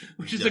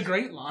 which is a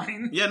great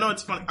line. Yeah, no,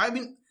 it's funny. I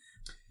mean,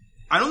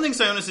 I don't think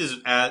Sionis is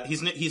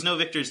he's no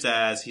Victor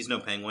Zsasz, he's no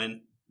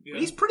Penguin. Yeah.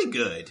 He's pretty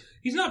good.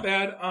 He's not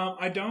bad.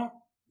 I don't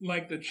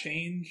like the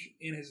change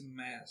in his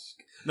mask.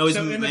 No, his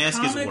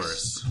mask is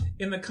worse.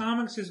 In the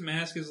comics, his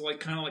mask is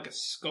like kind of like a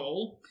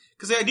skull.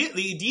 Because the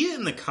idea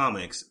in the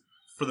comics,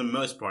 for the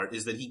most part,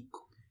 is that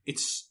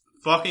it's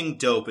fucking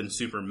dope and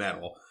super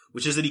metal,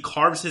 which is that he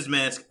carves his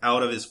mask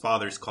out of his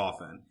father's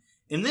coffin.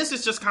 In this,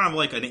 it's just kind of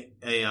like a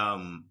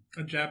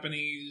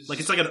Japanese, like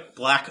it's like a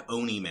black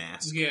Oni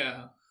mask.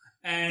 Yeah,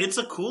 and it's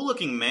a cool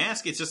looking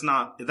mask. It's just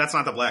not. That's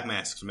not the Black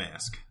Mask's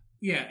mask.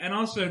 Yeah, and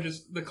also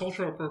just the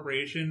cultural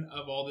appropriation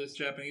of all this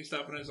Japanese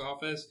stuff in his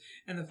office,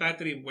 and the fact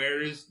that he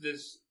wears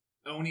this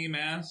Oni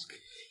mask.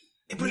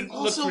 But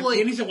also, like,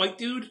 and he's a white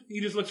dude.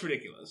 He just looks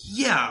ridiculous.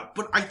 Yeah,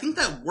 but I think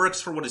that works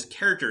for what his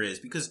character is,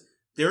 because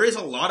there is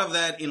a lot of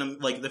that in,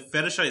 like, the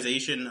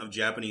fetishization of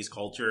Japanese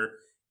culture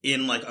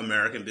in, like,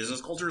 American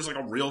business culture is, like,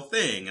 a real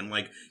thing. And,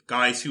 like,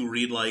 guys who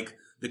read, like,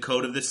 the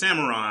Code of the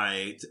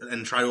Samurai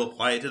and try to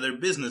apply it to their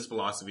business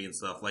philosophy and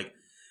stuff. Like,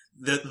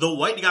 the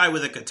white guy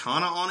with a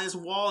katana on his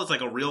wall is,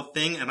 like, a real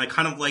thing, and I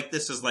kind of like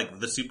this as, like,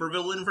 the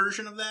supervillain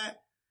version of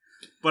that.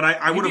 But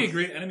I would have... He'd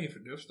be a great enemy for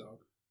Ghost Dog.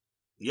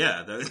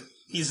 Yeah,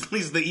 he's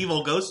the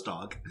evil ghost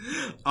dog.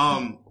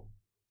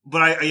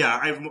 But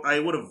I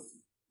would have...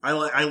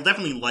 I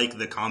definitely like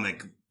the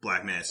comic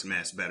Black Mask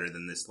better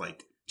than this,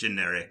 like,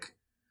 generic,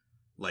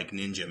 like,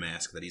 ninja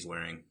mask that he's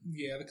wearing.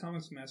 Yeah, the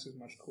comics mask is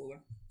much cooler.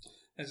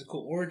 Has a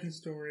cool origin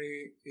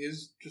story,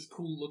 is just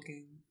cool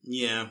looking.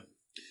 Yeah.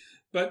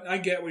 But I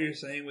get what you're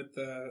saying with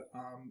the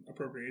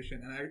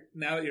appropriation, and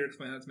now that you're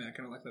explaining that to me, I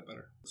kind of like that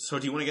better. So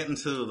do you want to get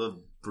into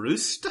the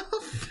Bruce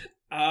stuff?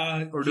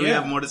 Or do we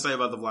have more to say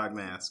about the Black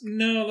Mask?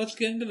 No, let's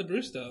get into the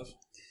Bruce stuff.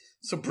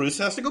 So Bruce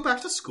has to go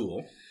back to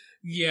school.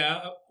 Yeah,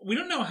 we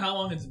don't know how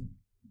long it's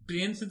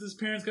been since his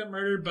parents got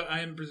murdered, but I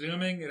am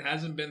presuming it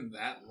hasn't been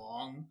that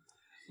long.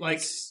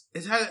 Like,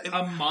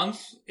 a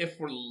month, if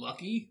we're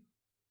lucky.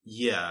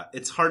 Yeah,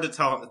 it's hard to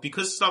tell.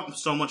 Because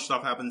so much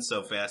stuff happens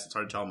so fast, it's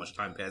hard to tell how much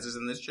time passes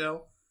in this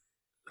show.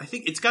 I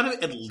think it's got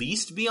to at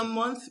least be a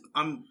month.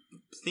 I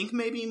think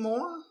maybe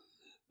more.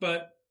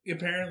 But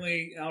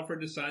apparently Alfred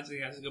decides that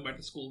he has to go back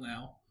to school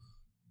now.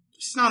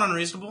 It's not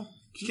unreasonable.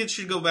 Kids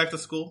should go back to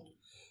school.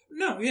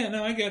 No,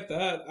 I get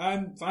that.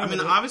 I'm fine with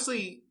it.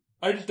 Obviously...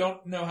 I just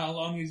don't know how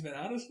long he's been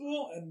out of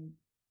school, and...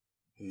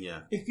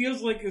 Yeah. It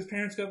feels like his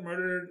parents got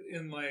murdered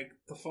in, like,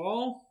 the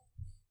fall.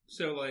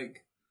 So,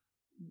 like...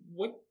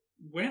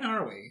 When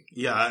are we?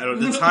 Yeah,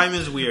 the time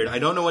is weird. I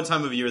don't know what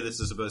time of year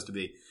this is supposed to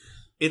be.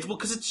 It's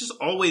because it's just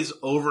always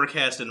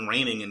overcast and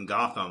raining in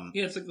Gotham.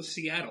 Yeah, it's like the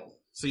Seattle.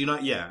 So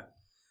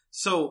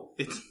So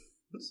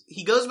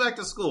he goes back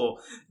to school.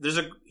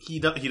 He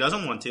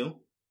doesn't want to.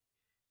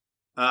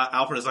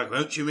 Alfred is like,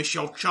 "Won't you miss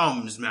your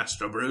chums,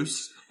 Master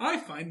Bruce?" I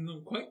find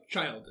them quite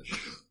childish.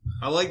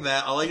 I like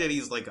that. I like that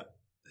he's like,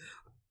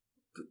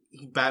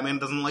 Batman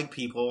doesn't like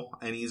people,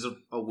 and he's a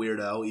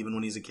weirdo even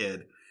when he's a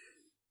kid.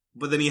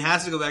 But then he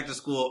has to go back to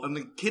school, and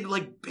the kid,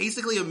 like,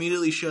 basically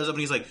immediately shows up, and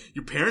he's like,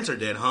 your parents are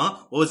dead, huh?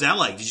 What was that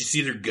like? Did you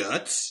see their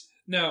guts?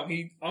 No,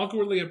 he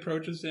awkwardly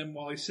approaches him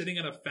while he's sitting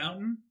at a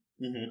fountain.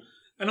 Mm-hmm.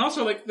 And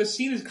also, like, the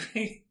scene is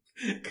great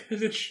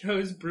because it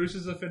shows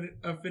Bruce's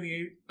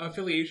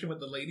affiliation with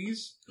the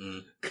ladies.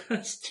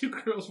 Because two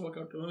girls walk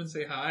up to him and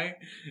say hi,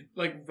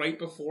 like, right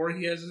before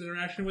he has his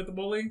interaction with the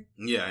bully.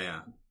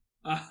 Yeah.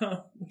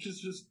 Which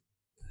is just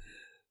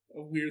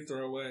a weird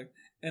throwaway.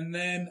 And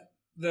then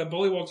the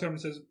bully walks over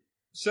and says,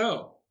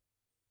 so,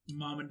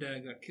 Mom and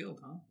Dad got killed,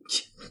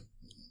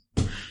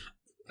 huh?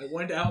 I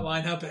wanted to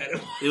outline how bad it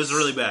was. It was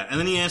really bad. And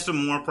then he asked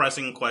him more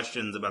pressing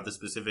questions about the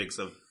specifics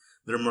of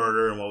their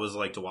murder and what it was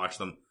like to watch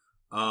them.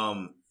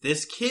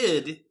 This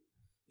kid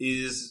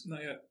is...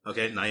 Not yet.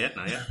 Okay, not yet.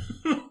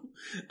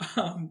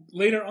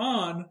 Later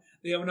on,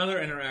 they have another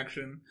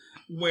interaction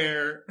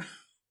where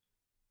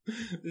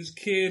this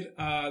kid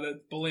that's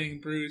bullying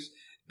Bruce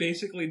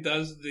basically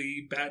does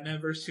the Batman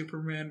vs.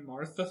 Superman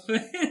Martha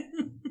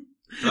thing.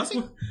 Does he?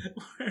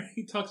 Where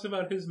he talks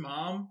about his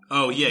mom.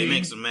 Oh, yeah, he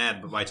makes him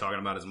mad by talking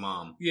about his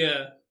mom.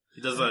 Yeah.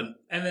 He does that.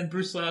 And then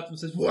Bruce laughs and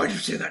says, why'd you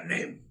say that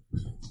name?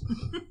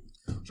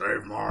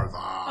 Save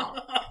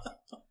Martha.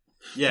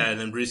 Yeah, and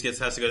then Bruce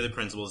has to go to the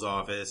principal's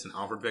office, and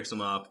Alfred picks him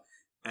up,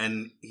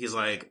 and he's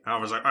like,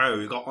 Alfred's like, oh,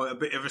 you got a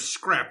bit of a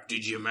scrap,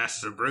 did you,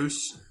 Master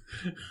Bruce?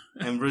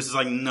 And Bruce is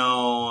like,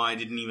 no, I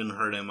didn't even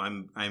hurt him,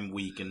 I'm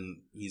weak, and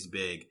he's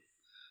big.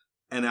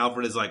 And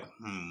Alfred is like,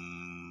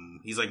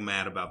 he's like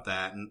mad about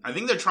that, and I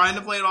think they're trying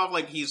to play it off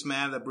like he's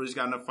mad that Bruce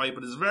got in a fight,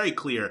 but it's very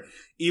clear,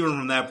 even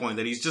from that point,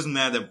 that he's just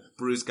mad that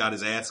Bruce got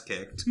his ass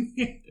kicked.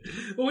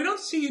 Well, we don't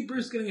see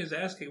Bruce getting his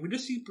ass kicked, we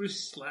just see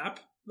Bruce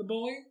slap the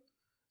bully.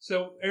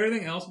 So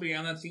everything else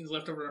beyond that scene is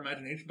left over to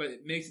imagination, but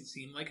it makes it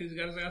seem like he's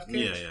got his ass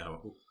kicked. Yeah.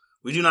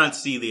 We do not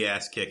see the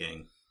ass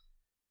kicking.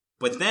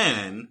 But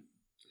then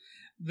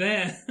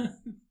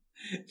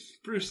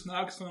Bruce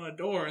knocks on a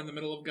door in the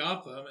middle of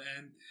Gotham,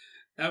 and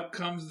out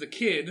comes the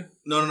kid.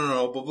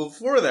 No. But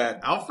before that,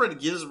 Alfred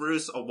gives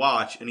Bruce a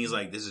watch, and he's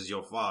like, this is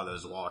your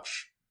father's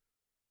watch.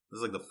 This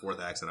is like the fourth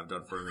accent I've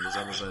done for him in this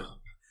episode.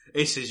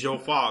 This is your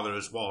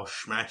father's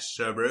watch,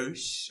 Master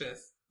Bruce.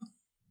 Fifth.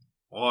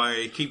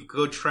 I keep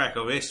good track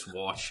of this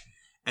watch.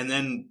 And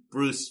then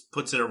Bruce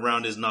puts it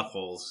around his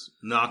knuckles,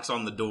 knocks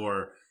on the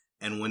door,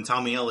 and when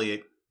Tommy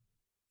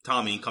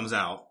comes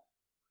out,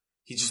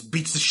 he just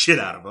beats the shit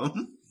out of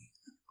him.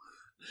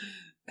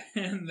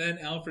 And then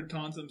Alfred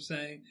taunts him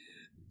saying,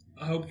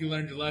 I hope you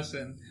learned your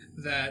lesson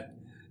that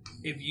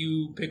if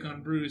you pick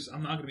on Bruce,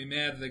 I'm not going to be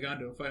mad that they got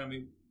into a fight. I'm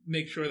going to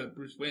make sure that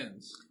Bruce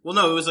wins. Well,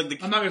 no, it was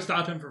like I'm not going to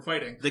stop him from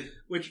fighting.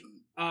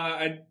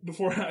 I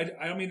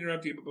don't mean to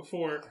interrupt you, but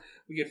before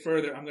we get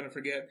further, I'm going to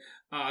forget.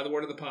 The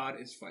word of the pod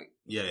is fight.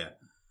 Yeah.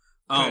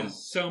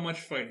 Because so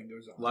much fighting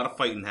goes on. A lot of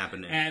fighting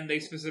happening. And they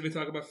specifically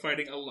talk about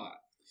fighting a lot.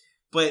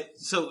 But,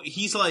 so,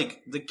 he's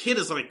like, the kid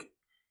is like,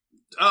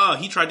 oh,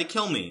 he tried to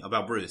kill me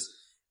about Bruce.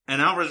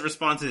 And Alfred's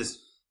response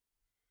is,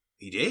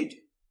 he did?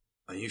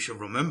 And you should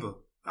remember,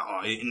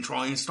 I didn't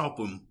try and stop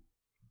him.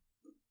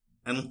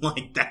 And,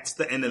 like, that's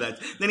the end of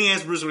that. Then he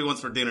asks Bruce what he wants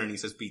for dinner, and he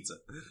says pizza.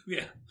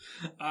 Yeah.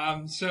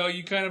 So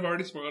you kind of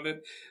already spoiled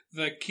it.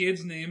 The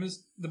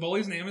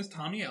bully's name is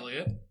Tommy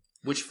Elliott.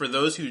 Which, for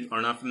those who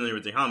are not familiar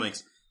with the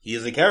comics, he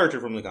is a character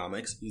from the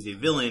comics. He's a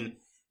villain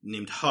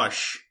named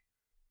Hush,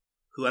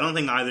 who I don't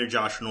think either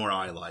Josh nor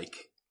I like.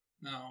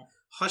 No.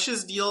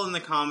 Hush's deal in the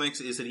comics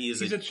is that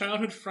he's a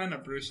childhood friend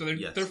of Bruce, so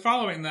they're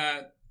following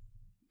that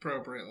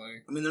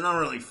appropriately. I mean, they're not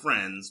really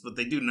friends, but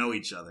they do know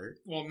each other.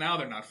 Well, now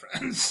they're not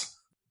friends.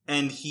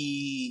 And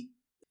his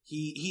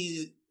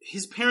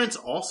parents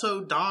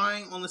also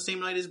die on the same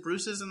night as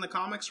Bruce's in the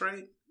comics,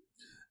 right?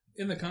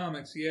 In the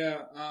comics,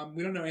 yeah.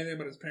 We don't know anything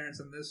about his parents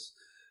in this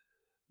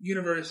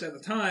universe at the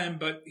time,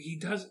 but he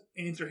does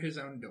answer his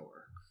own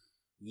door.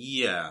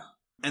 Yeah.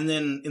 And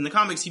then in the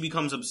comics, he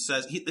becomes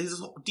obsessed. His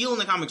whole deal in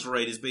the comics,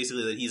 right, is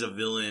basically that he's a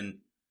villain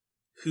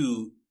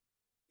who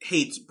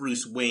hates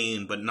Bruce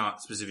Wayne, but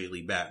not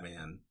specifically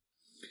Batman.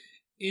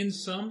 In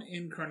some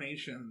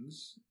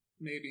incarnations,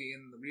 maybe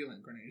in the real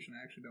incarnation,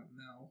 I actually don't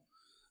know,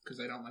 because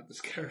I don't like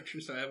this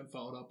character, so I haven't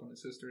followed up on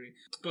his history.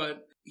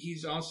 But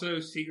he's also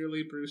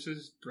secretly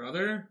Bruce's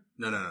brother.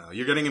 No.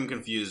 You're getting him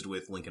confused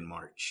with Lincoln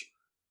March.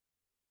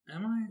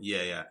 Am I?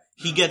 Yeah.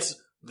 He gets...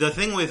 The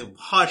thing with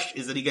Hush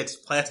is that he gets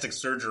plastic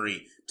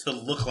surgery to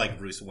look like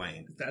Bruce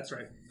Wayne. That's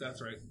right.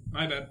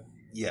 My bad.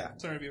 Yeah.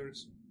 Sorry,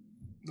 viewers.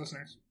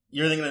 Listeners.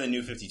 You're thinking of the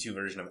New 52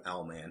 version of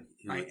Owlman.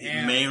 Who I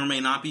am. May or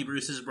may not be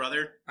Bruce's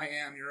brother. I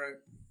am.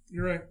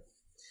 You're right.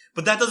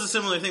 But that does a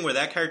similar thing where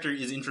that character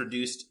is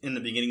introduced in the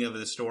beginning of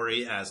the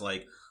story as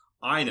like,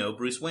 I know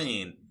Bruce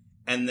Wayne.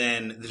 And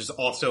then there's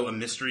also a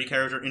mystery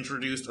character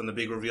introduced, and the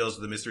big reveals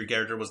the mystery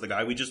character was the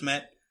guy we just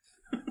met.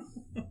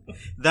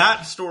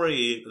 That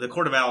story, the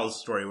Court of Owls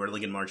story where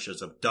Lincoln March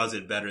shows up, does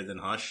it better than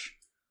Hush.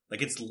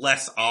 Like, it's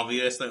less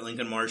obvious that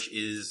Lincoln March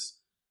is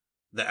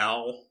the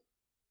owl,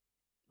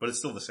 but it's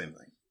still the same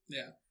thing.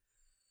 Yeah.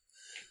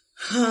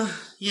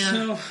 Yeah.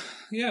 So,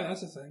 yeah,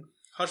 that's the thing.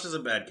 Hush is a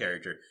bad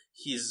character.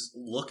 His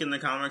look in the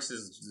comics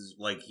is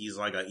like he's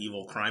like an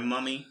evil crime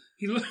mummy.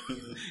 He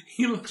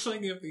looks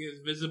like if the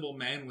Invisible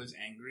Man was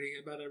angry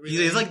about everything.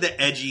 He's like the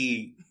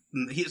edgy.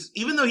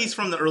 Even though he's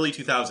from the early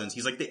 2000s,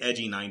 he's like the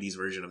edgy 90s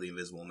version of the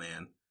Invisible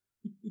Man.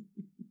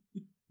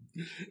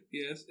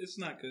 Yes, it's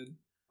not good.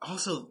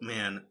 Also,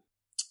 man,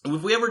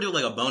 if we ever do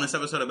like a bonus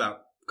episode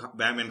about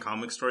Batman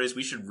comic stories,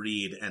 we should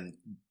read and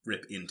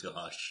rip into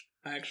Hush.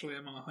 Actually,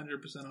 I'm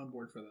 100% on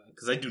board for that.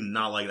 Because I do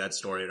not like that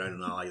story and I do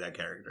not like that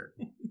character.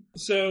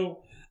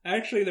 So,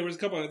 actually, there was a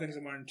couple other things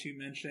I wanted to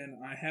mention.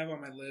 I have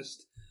on my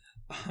list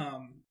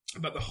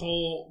about the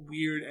whole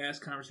weird-ass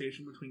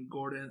conversation between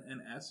Gordon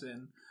and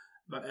Essen.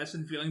 About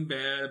Essen feeling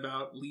bad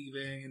about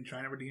leaving and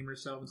trying to redeem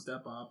herself and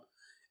step up.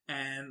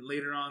 And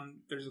later on,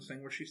 there's a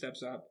thing where she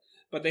steps up.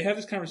 But they have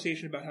this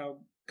conversation about how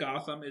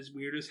Gotham is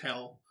weird as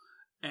hell.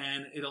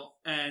 And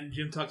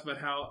Jim talks about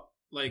how,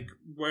 like,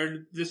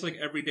 where this, like,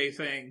 everyday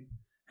thing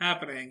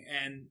happening.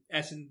 And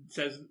Essen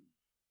says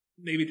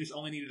maybe it just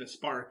only needed a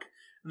spark.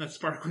 And that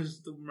spark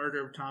was the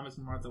murder of Thomas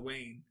and Martha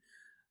Wayne.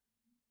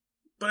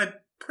 But I'm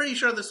pretty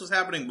sure this was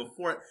happening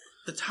before.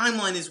 The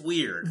timeline is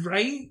weird.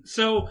 Right?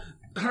 So,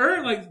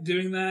 her, like,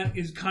 doing that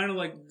is kind of,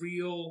 like,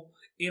 real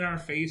in our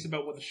face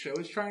about what the show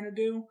is trying to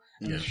do.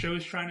 And the show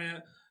is trying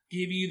to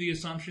give you the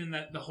assumption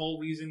that the whole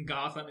reason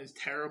Gotham is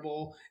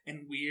terrible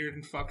and weird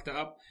and fucked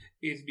up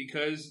is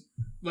because,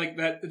 like,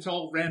 that it's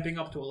all ramping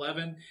up to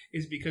 11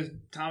 is because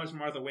Thomas and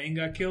Martha Wayne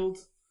got killed.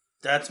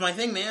 That's my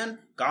thing, man.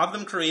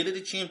 Gotham created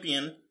a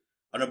champion,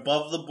 an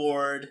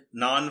above-the-board,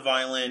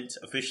 non-violent,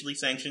 officially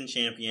sanctioned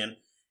champion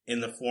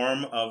in the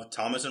form of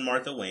Thomas and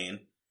Martha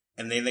Wayne,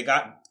 and then they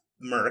got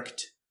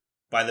murked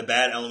by the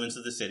bad elements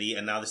of the city,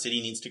 and now the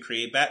city needs to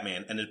create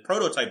Batman, and the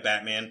prototype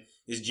Batman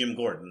is Jim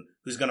Gordon,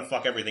 who's going to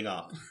fuck everything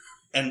up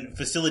and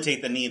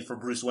facilitate the need for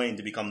Bruce Wayne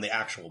to become the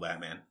actual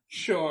Batman.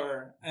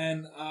 Sure,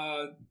 and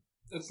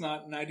that's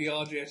not an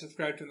ideology I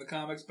subscribe to in the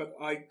comics, but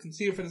I can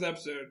see it for this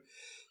episode.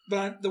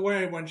 But the way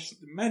I want to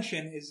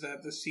mention is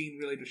that the scene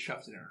really just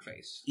shoves it in her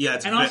face. Yeah,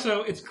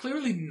 also, it's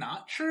clearly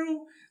not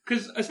true,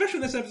 because especially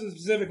in this episode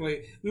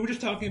specifically, we were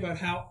just talking about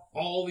how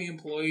all the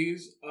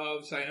employees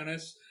of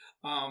Sionis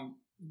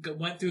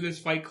went through this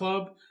fight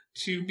club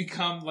to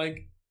become,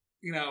 like,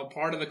 you know,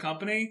 part of the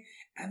company,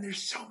 and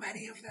there's so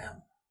many of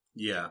them.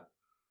 Yeah.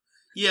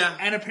 Yeah.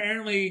 And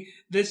apparently,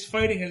 this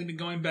fighting has been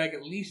going back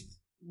at least,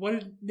 what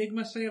did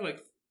Nigma say,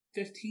 like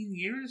 15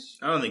 years?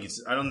 I don't think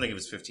it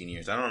was 15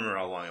 years. I don't remember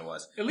how long it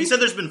was. He said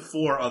there's been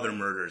 4 other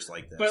murders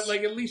like this. But,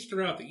 like, at least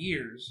throughout the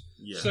years.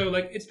 Yeah. So,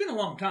 like, it's been a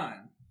long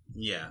time.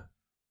 Yeah.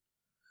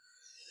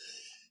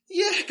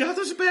 Yeah,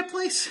 Gotham's a bad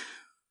place.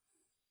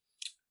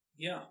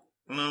 Yeah.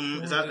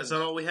 Is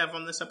that all we have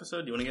on this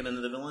episode? Do you want to get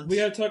into the villains? We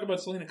gotta talk about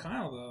Selena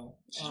Kyle, though.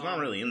 She's not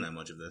really in that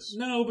much of this.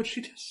 No, but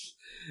she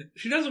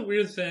does a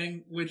weird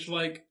thing, which,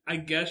 like, I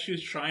guess she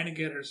was trying to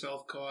get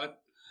herself caught,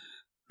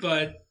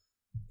 but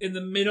in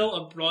the middle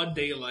of broad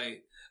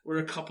daylight, where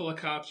a couple of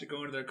cops are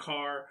going to their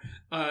car,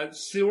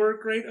 sewer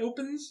grate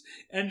opens,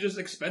 and just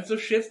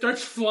expensive shit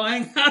starts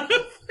flying out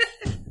of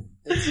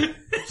it.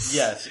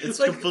 Yes, it's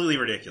like, completely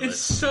ridiculous.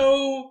 It's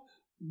so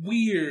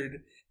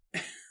weird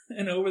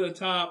and over the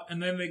top,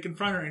 and then they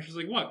confront her, and she's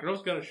like, what,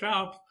 girls gotta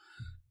shop?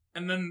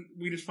 And then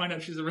we just find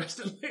out she's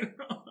arrested later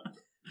on.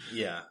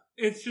 Yeah.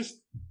 It's just,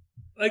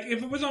 like,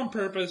 if it was on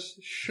purpose,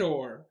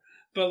 sure.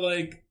 But,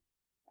 like...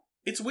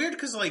 It's weird,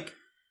 because, like,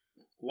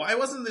 why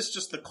wasn't this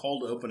just the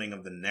cold opening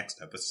of the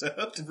next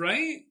episode?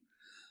 Right?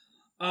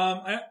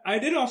 I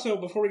did also,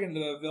 before we get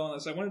into the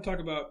villainous, I want to talk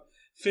about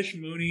Fish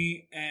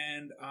Mooney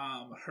and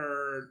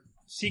her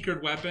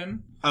secret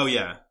weapon. Oh,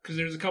 yeah. Because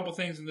there's a couple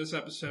things in this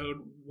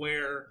episode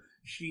where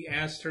she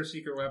asked her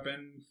secret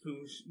weapon,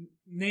 whose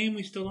name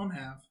we still don't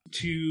have,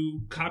 to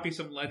copy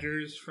some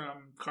ledgers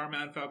from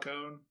Carmine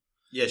Falcone.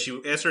 Yeah,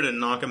 she asked her to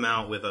knock him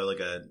out with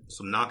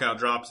some knockout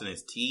drops in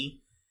his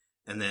tea,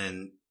 and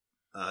then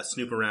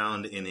snoop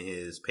around in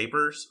his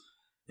papers.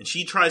 And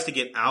she tries to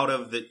get out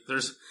of the...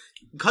 There's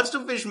cuts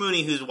to Fish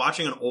Mooney, who's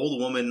watching an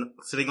old woman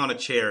sitting on a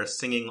chair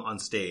singing on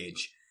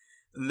stage.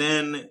 And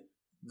then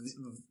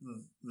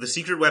the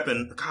secret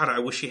weapon... God, I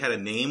wish she had a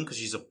name, because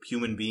she's a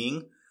human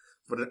being.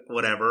 But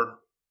whatever.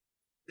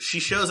 She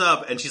shows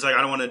up, and she's like,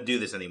 I don't want to do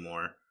this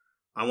anymore.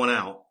 I want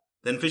out.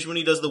 Then Fish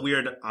Mooney does the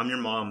weird, I'm your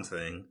mom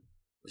thing,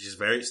 which is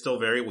still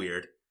very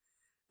weird.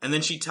 And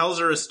then she tells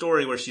her a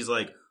story where she's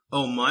like,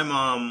 oh, my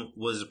mom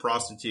was a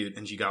prostitute,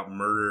 and she got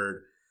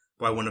murdered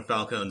by one of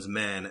Falcone's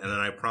men, and then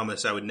I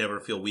promised I would never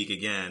feel weak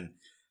again.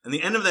 And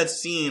the end of that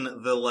scene,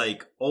 the,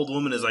 like, old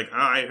woman is like,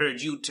 I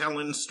heard you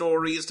telling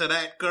stories to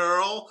that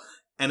girl.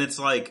 And it's,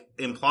 like,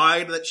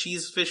 implied that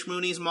she's Fish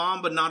Mooney's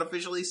mom, but not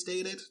officially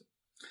stated.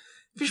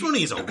 Fish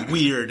Mooney is a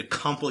weird,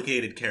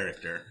 complicated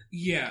character.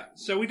 Yeah,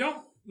 so we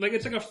don't... Like,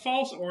 it's like a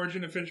false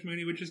origin of Fish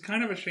Mooney, which is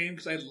kind of a shame,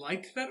 because I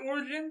liked that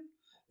origin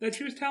that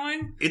she was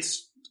telling.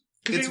 It's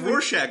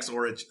Rorschach's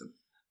origin.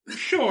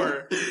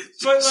 Sure.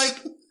 But,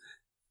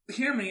 like,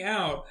 hear me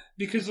out,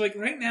 because like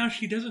right now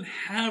she doesn't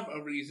have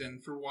a reason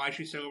for why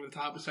she's so over the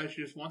top besides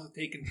she just wants to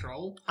take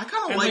control. I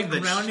kind of like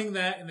that grounding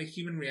that in the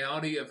human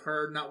reality of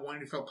her not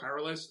wanting to feel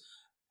powerless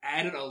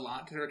added a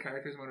lot to her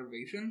character's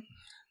motivation.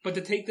 But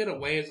to take that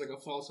away as like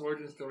a false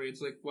origin story,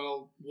 it's like,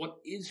 well, what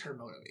is her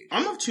motivation?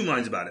 I'm of two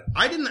minds about it.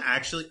 I didn't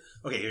actually...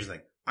 Okay, here's the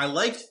thing. I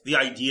liked the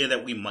idea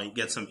that we might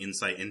get some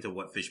insight into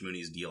what Fish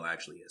Mooney's deal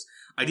actually is.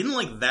 I didn't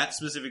like that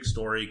specific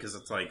story because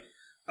it's like,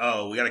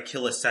 oh, we gotta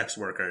kill a sex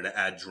worker to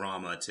add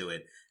drama to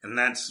it. And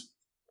that's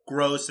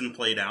gross and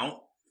played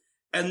out.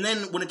 And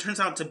then when it turns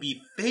out to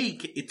be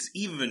fake, it's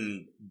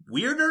even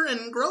weirder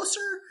and grosser.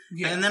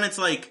 Yeah. And then it's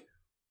like,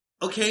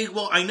 okay,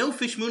 well, I know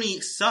Fish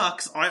Mooney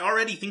sucks. I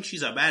already think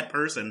she's a bad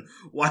person.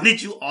 Why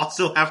did you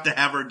also have to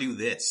have her do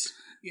this?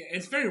 Yeah,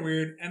 it's very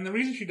weird. And the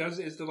reason she does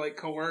it is to, like,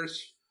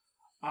 coerce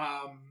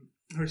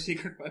her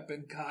secret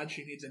weapon. God,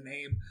 she needs a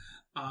name.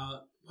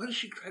 What is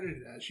she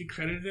credited as? She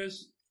credited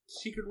as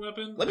secret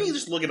weapon? Let me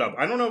just look it up.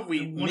 I don't know if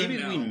we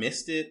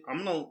missed it.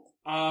 I'm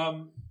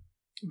gonna...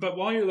 But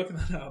while you're looking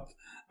that up,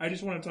 I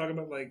just want to talk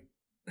about, like,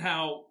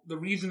 how the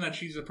reason that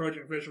she's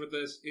approaching Fish with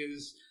this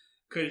is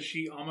because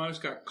she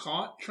almost got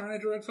caught trying to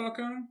direct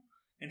Falcone,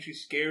 and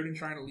she's scared and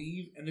trying to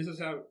leave, and this is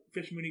how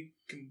Fish Mooney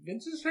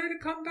convinces her to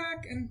come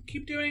back and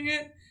keep doing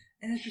it,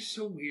 and it's just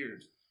so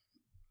weird.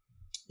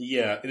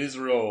 Yeah, it is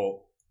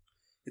real...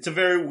 It's a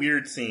very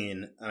weird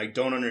scene. I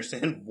don't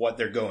understand what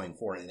they're going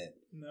for in it.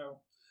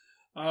 No.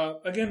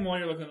 Again, while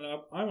you're looking it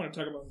up, I want to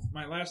talk about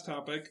my last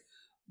topic,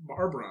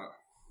 Barbara.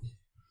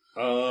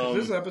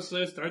 This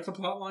episode starts a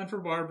plot line for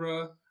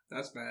Barbara.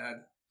 That's bad.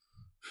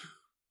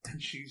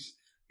 And she's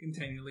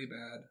continually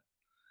bad.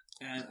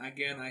 And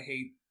again, I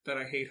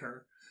hate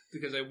her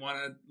because I want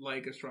to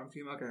like a strong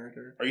female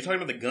character. Are you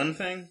talking about the gun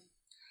thing?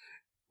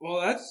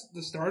 Well, that's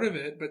the start of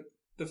it, but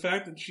the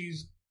fact that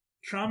she's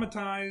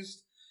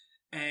traumatized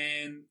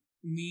and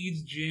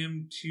needs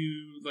Jim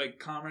to like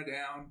calm her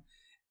down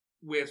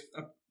with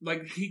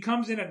he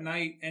comes in at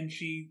night and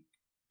she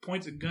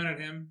points a gun at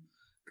him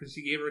because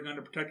he gave her a gun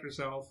to protect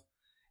herself,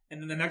 and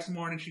then the next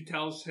morning she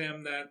tells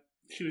him that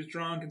she was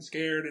drunk and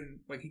scared, and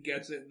like he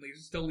gets it and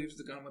still leaves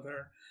the gun with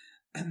her,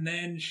 and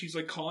then she's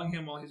like calling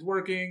him while he's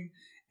working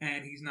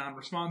and he's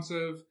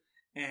non-responsive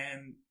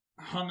and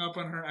hung up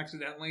on her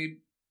accidentally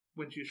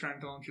when she was trying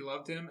to tell him she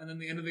loved him, and then at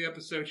the end of the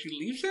episode she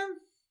leaves him.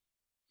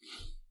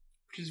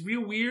 Which is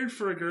real weird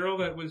for a girl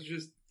that was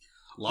just...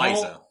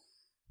 Liza.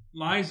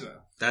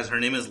 Liza. Her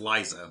name is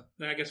Liza.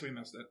 I guess we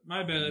missed it.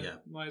 My bad, yeah.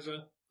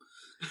 Liza.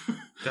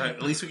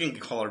 At least we can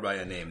call her by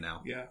a name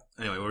now. Yeah.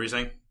 Anyway, what were you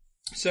saying?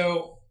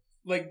 So,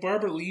 like,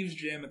 Barbara leaves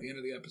Jim at the end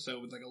of the episode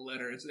with, like, a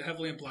letter. It's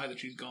heavily implied that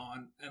she's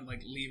gone and,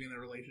 like, leaving the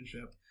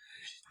relationship.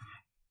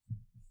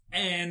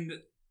 And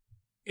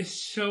it's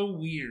so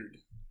weird.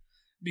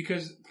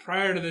 Because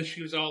prior to this,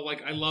 she was all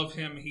like, I love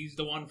him, he's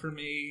the one for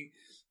me...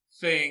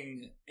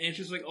 thing, and it's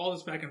just like all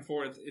this back and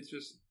forth. It's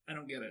just, I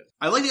don't get it.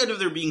 I like the idea of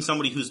there being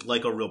somebody who's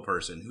like a real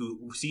person,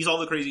 who sees all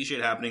the crazy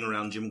shit happening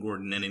around Jim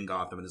Gordon and in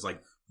Gotham, and is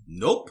like,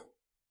 nope,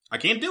 I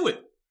can't do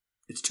it.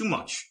 It's too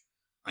much.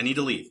 I need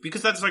to leave.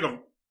 Because that's like a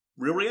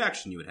real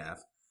reaction you would have.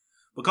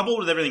 But coupled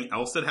with everything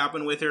else that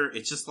happened with her,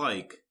 it's just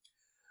like,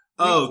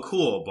 oh,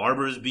 cool,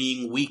 Barbara's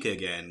being weak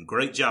again.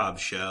 Great job,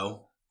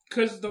 show.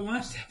 Because the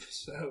last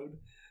episode...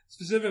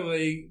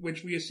 specifically,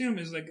 which we assume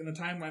is like in the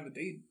timeline the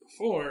day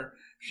before,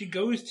 she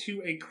goes to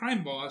a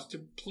crime boss to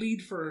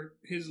plead for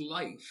his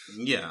life.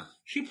 Yeah.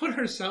 She put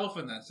herself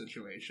in that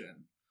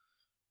situation.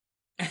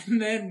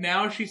 And then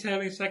now she's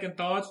having second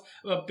thoughts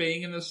about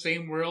being in the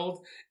same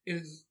world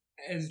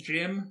as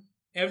Jim.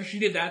 After she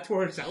did that to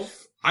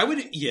herself.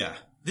 Yeah.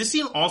 This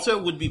scene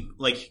also would be,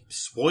 like,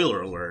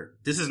 spoiler alert,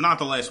 this is not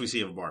the last we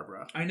see of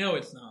Barbara. I know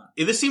it's not.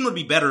 This scene would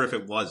be better if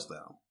it was,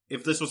 though.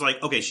 If this was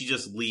like, okay, she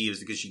just leaves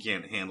because she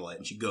can't handle it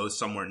and she goes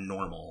somewhere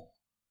normal.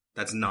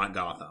 That's not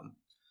Gotham.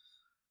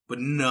 But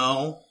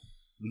no.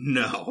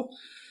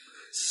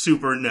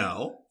 Super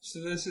no. So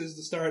this is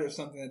the start of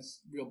something that's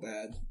real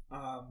bad.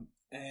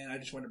 And I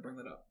just wanted to bring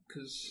that up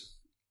because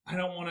I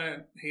don't want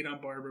to hate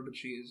on Barbara, but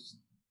she is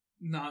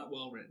not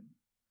well written.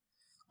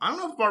 I don't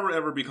know if Barbara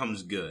ever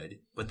becomes good,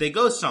 but they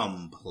go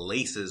some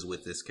places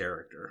with this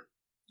character.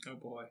 Oh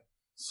boy.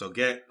 So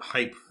get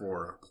hype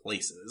for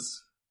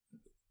places.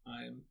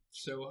 I'm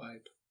so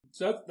hyped.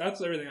 So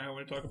that's everything I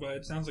want to talk about.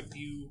 It sounds like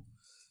you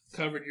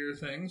covered your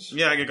things.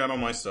 Yeah, I got all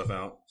my stuff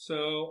out.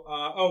 So,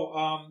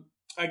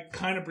 I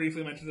kind of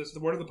briefly mentioned this. The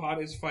word of the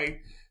pod is fight,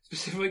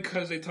 specifically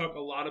because they talk a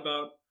lot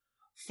about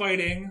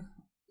fighting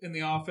in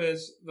the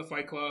office, the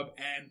Fight Club,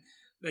 and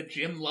that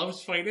Jim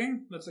loves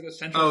fighting. That's like a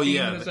central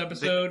theme in this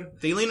episode.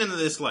 They lean into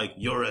this like,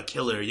 you're a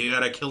killer, you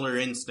got a killer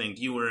instinct,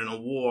 you were in a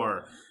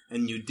war,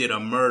 and you did a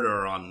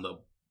murder on the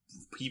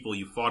people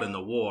you fought in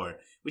the war.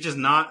 Which has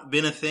not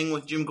been a thing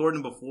with Jim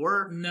Gordon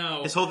before.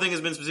 No. His whole thing has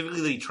been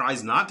specifically that he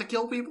tries not to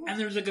kill people. And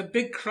there's like a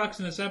big crux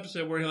in this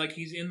episode where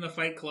he's in the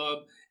Fight Club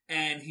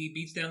and he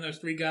beats down those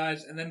three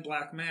guys and then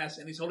Black Mask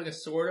and he's holding a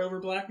sword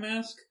over Black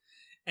Mask.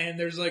 And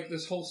there's like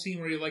this whole scene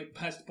where he like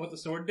has to put the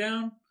sword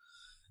down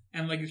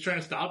and like he's trying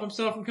to stop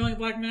himself from killing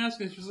Black Mask.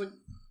 And it's just like,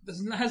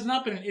 This has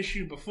not been an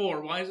issue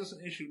before. Why is this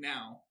an issue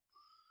now?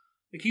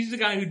 Like, he's the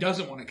guy who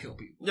doesn't want to kill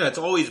people. Yeah, it's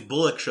always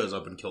Bullock shows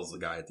up and kills the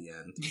guy at the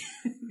end.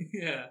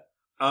 Yeah.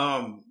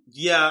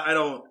 Yeah, I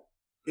don't...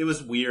 It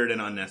was weird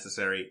and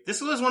unnecessary.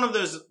 This was one of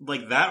those,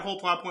 like, that whole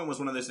plot point was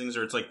one of those things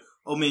where it's like,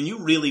 oh man, you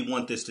really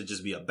want this to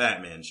just be a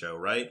Batman show,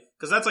 right?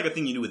 Because that's like a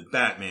thing you do with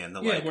Batman.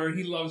 Where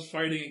he loves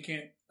fighting and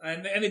can't...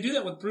 And they do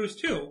that with Bruce,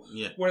 too.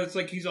 Yeah. Where it's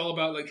like he's all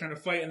about, like, trying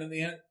to fight, and in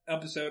the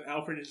episode,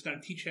 Alfred is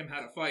going to teach him how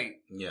to fight.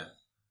 Yeah.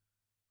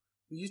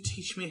 Will you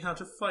teach me how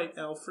to fight,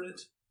 Alfred?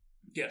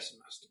 Yes,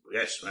 Master Bruce.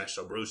 Yes,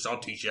 Master Bruce. I'll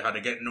teach you how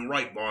to get in the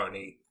right,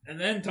 Barney. And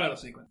then title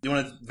sequence. Do you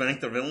want to rank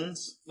the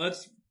villains?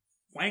 Let's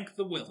wank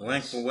the villains.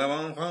 Wank the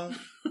villains.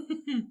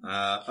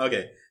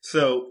 Okay,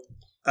 so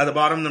at the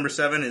bottom, number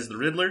 7 is the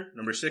Riddler.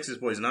 Number 6 is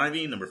Poison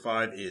Ivy. Number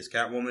 5 is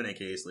Catwoman,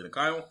 aka Selena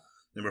Kyle.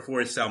 Number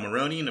 4 is Sal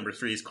Maroni. Number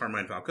 3 is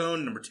Carmine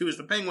Falcone. Number 2 is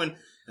the Penguin.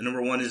 And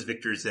number 1 is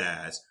Victor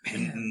Zsasz.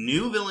 The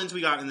new villains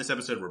we got in this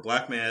episode were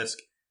Black Mask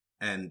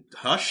and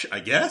Hush, I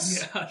guess?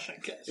 Yeah, Hush, I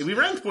guess. We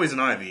ranked Poison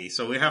Ivy,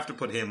 so we have to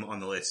put him on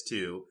the list,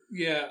 too.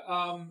 Yeah,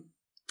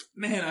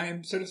 man, I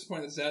am so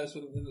disappointed that Zsasz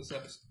was in this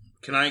episode.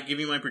 Can I give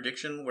you my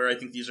prediction where I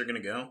think these are going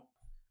to go?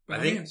 By I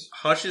think hands.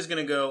 Hush is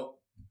going to go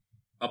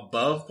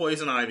above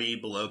Poison Ivy,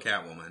 below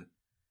Catwoman.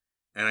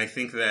 And I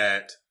think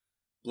that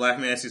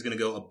Black Mask is going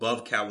to go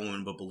above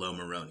Catwoman, but below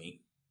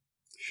Maroni.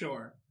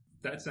 Sure.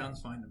 That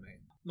sounds fine to me.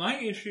 My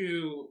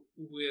issue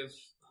with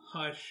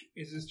Hush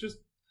is it's just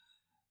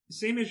the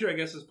same issue, I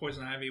guess, as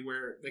Poison Ivy,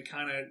 where they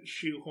kind of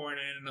shoehorn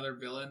in another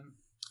villain.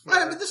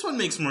 But this one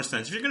makes more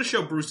sense. If you're going to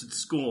show Bruce at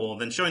school,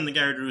 then showing the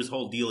character whose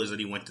whole deal is that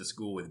he went to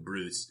school with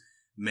Bruce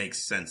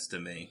makes sense to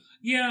me.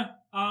 Yeah.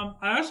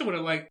 I also would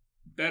have liked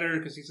better,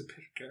 because he's a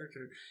bigger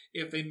character,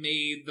 if they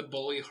made the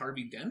bully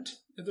Harvey Dent,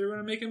 if they were going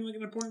to make him like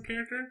an important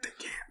character.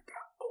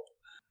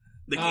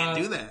 They can't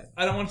do that.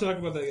 I don't want to talk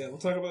about that yet. We'll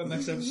talk about the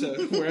next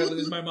episode where I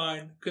lose my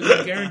mind. Because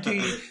I guarantee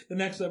the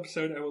next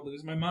episode I will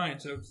lose my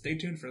mind. So stay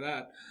tuned for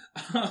that.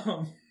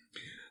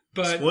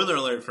 But spoiler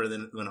alert for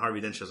when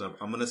Harvey Dent shows up.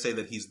 I'm going to say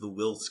that he's the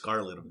Will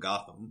Scarlet of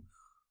Gotham.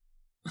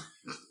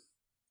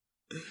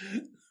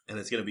 And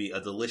it's going to be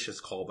a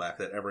delicious callback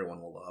that everyone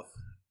will love.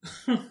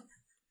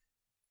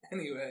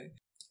 Anyway,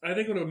 I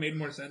think it would have made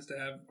more sense to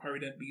have Harvey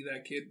Dent be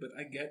that kid. But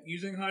I get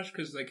using Hush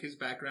because like his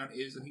background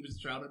is that he was a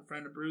childhood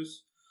friend of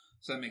Bruce.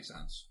 So that makes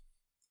sense.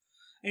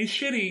 And he's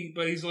shitty,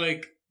 but he's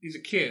a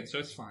kid, so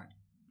it's fine.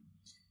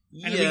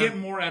 Yeah. And we get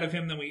more out of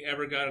him than we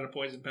ever got out of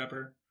Poison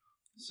Pepper.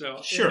 So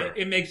sure.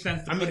 It makes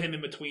sense to put him in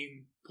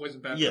between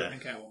Poison Pepper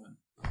and Catwoman.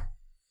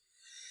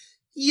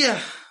 Yeah.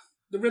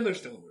 The Riddler's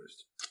still the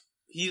worst.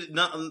 He's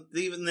not,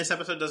 even this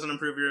episode doesn't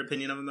improve your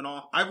opinion of him at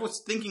all. I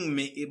was thinking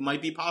it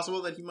might be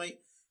possible that he might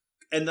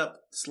end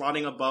up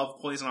slotting above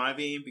Poison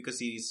Ivy because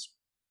he's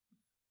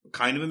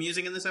kind of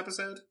amusing in this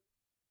episode.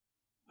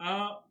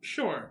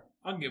 Sure.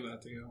 I'll give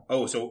that to you.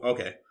 Oh, so,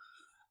 okay.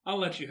 I'll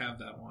let you have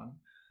that one.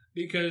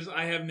 Because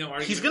I have no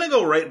argument. He's gonna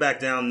go right back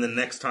down the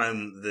next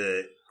time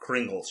the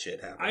Kringle shit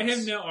happens. I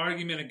have no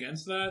argument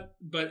against that,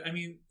 but I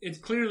mean, it's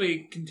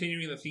clearly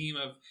continuing the theme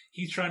of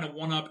he's trying to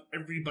one-up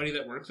everybody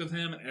that works with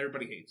him, and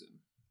everybody hates him.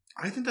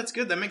 I think that's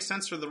good. That makes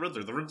sense for the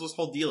Riddler. The Riddler's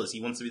whole deal is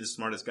he wants to be the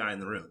smartest guy in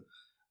the room.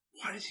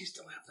 Why does he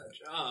still have that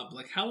job?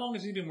 Like, how long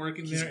has he been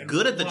working he's there? He's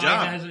good at the job.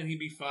 Why hasn't he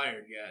be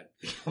fired yet?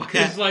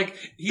 Because, like,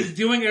 he's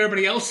doing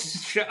everybody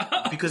else's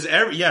job. Because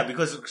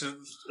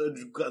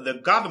the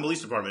Gotham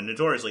Police Department,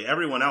 notoriously,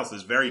 everyone else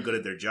is very good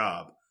at their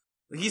job.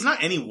 He's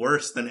not any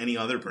worse than any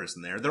other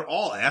person there. They're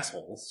all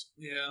assholes.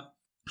 Yeah.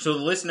 So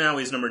the list now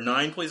is number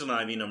 9, Poison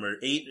Ivy. Number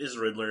 8 is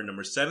Riddler.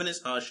 Number 7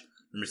 is Hush.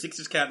 Number 6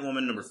 is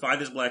Catwoman. Number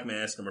 5 is Black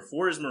Mask. Number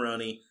 4 is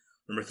Maroni.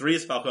 Number 3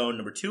 is Falcone.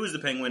 Number 2 is the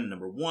Penguin.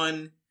 Number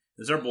 1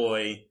 is our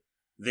boy,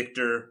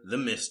 Victor the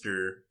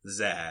Mr.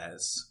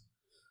 Zsasz.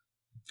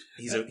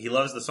 He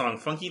loves the song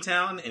Funky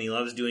Town, and he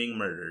loves doing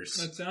murders.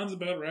 That sounds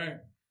about right.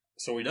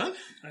 So are we done?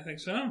 I think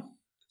so.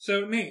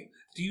 So, Nate,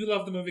 do you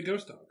love the movie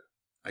Ghost Dog?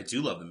 I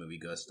do love the movie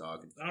Ghost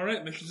Dog. All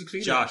right, mission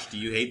succeeded. Josh, do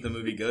you hate the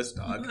movie Ghost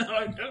Dog? No,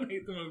 I don't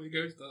hate the movie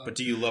Ghost Dog. But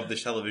do you love the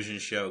television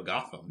show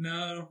Gotham?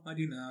 No, I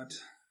do not.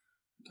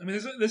 I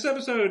mean, this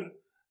episode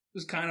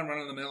was kind of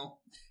run-of-the-mill.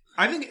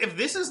 I think if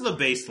this is the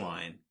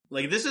baseline,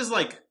 like, this is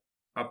like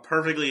a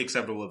perfectly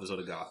acceptable episode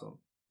of Gotham.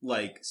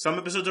 Like, some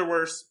episodes are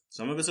worse,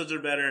 some episodes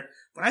are better,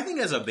 but I think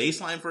as a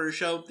baseline for a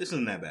show, this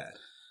isn't that bad.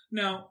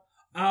 No,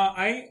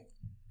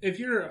 if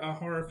you're a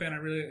horror fan, I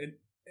really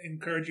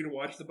encourage you to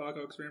watch The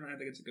Baco Experiment. I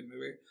think it's a good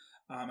movie.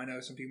 I know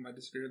some people might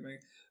disagree with me,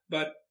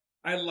 but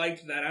I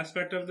liked that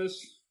aspect of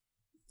this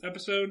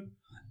episode,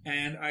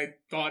 and I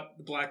thought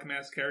the Black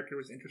Mask character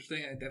was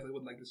interesting. I definitely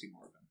would like to see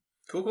more of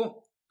him.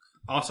 Cool.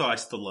 Also, I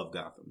still love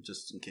Gotham,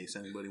 just in case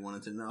anybody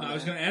wanted to know. I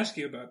was going to ask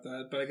you about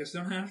that, but I guess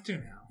I don't have to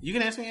now. You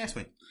can ask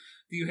me.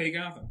 Do you hate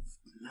Gotham?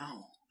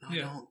 No, I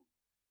don't.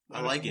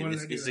 I like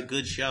it. It's a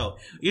good show.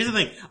 Here's the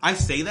thing. I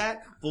say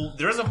that, but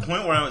there's a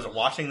point where I was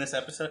watching this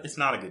episode. It's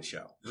not a good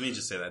show. Let me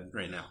just say that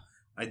right now.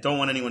 I don't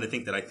want anyone to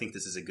think that I think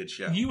this is a good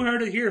show. You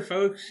heard it here,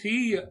 folks.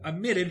 He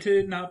admitted to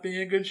it not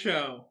being a good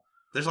show.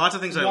 There's lots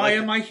of things I like. Why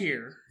am I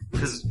here?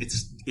 because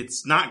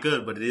it's not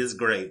good, but it is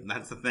great. And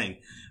that's the thing.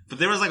 But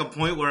there was like a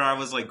point where I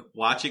was like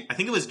watching. I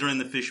think it was during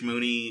the Fish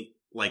Mooney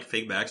like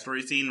fake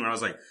backstory scene where I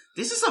was like,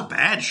 "This is a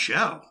bad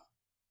show."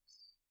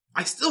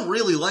 I still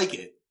really like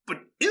it, but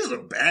it is a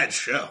bad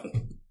show.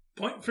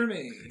 Point for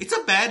me. It's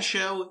a bad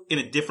show in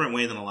a different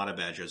way than a lot of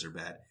bad shows are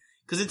bad.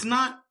 Because it's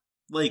not,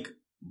 like,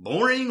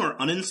 boring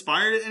or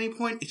uninspired at any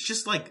point. It's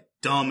just, like,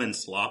 dumb and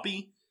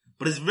sloppy.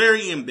 But it's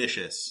very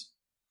ambitious.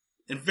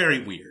 And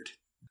very weird.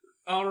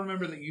 I'll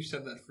remember that you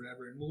said that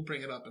forever, and we'll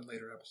bring it up in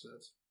later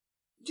episodes.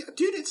 Yeah,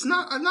 dude, it's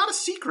not a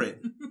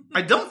secret.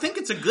 I don't think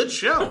it's a good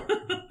show.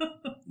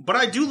 But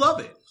I do love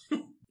it.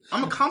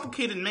 I'm a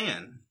complicated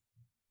man.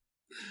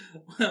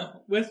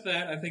 Well, with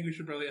that, I think we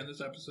should probably end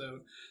this episode.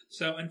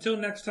 So until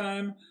next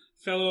time,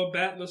 fellow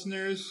Bat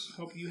listeners,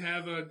 hope you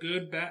have a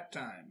good Bat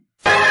time.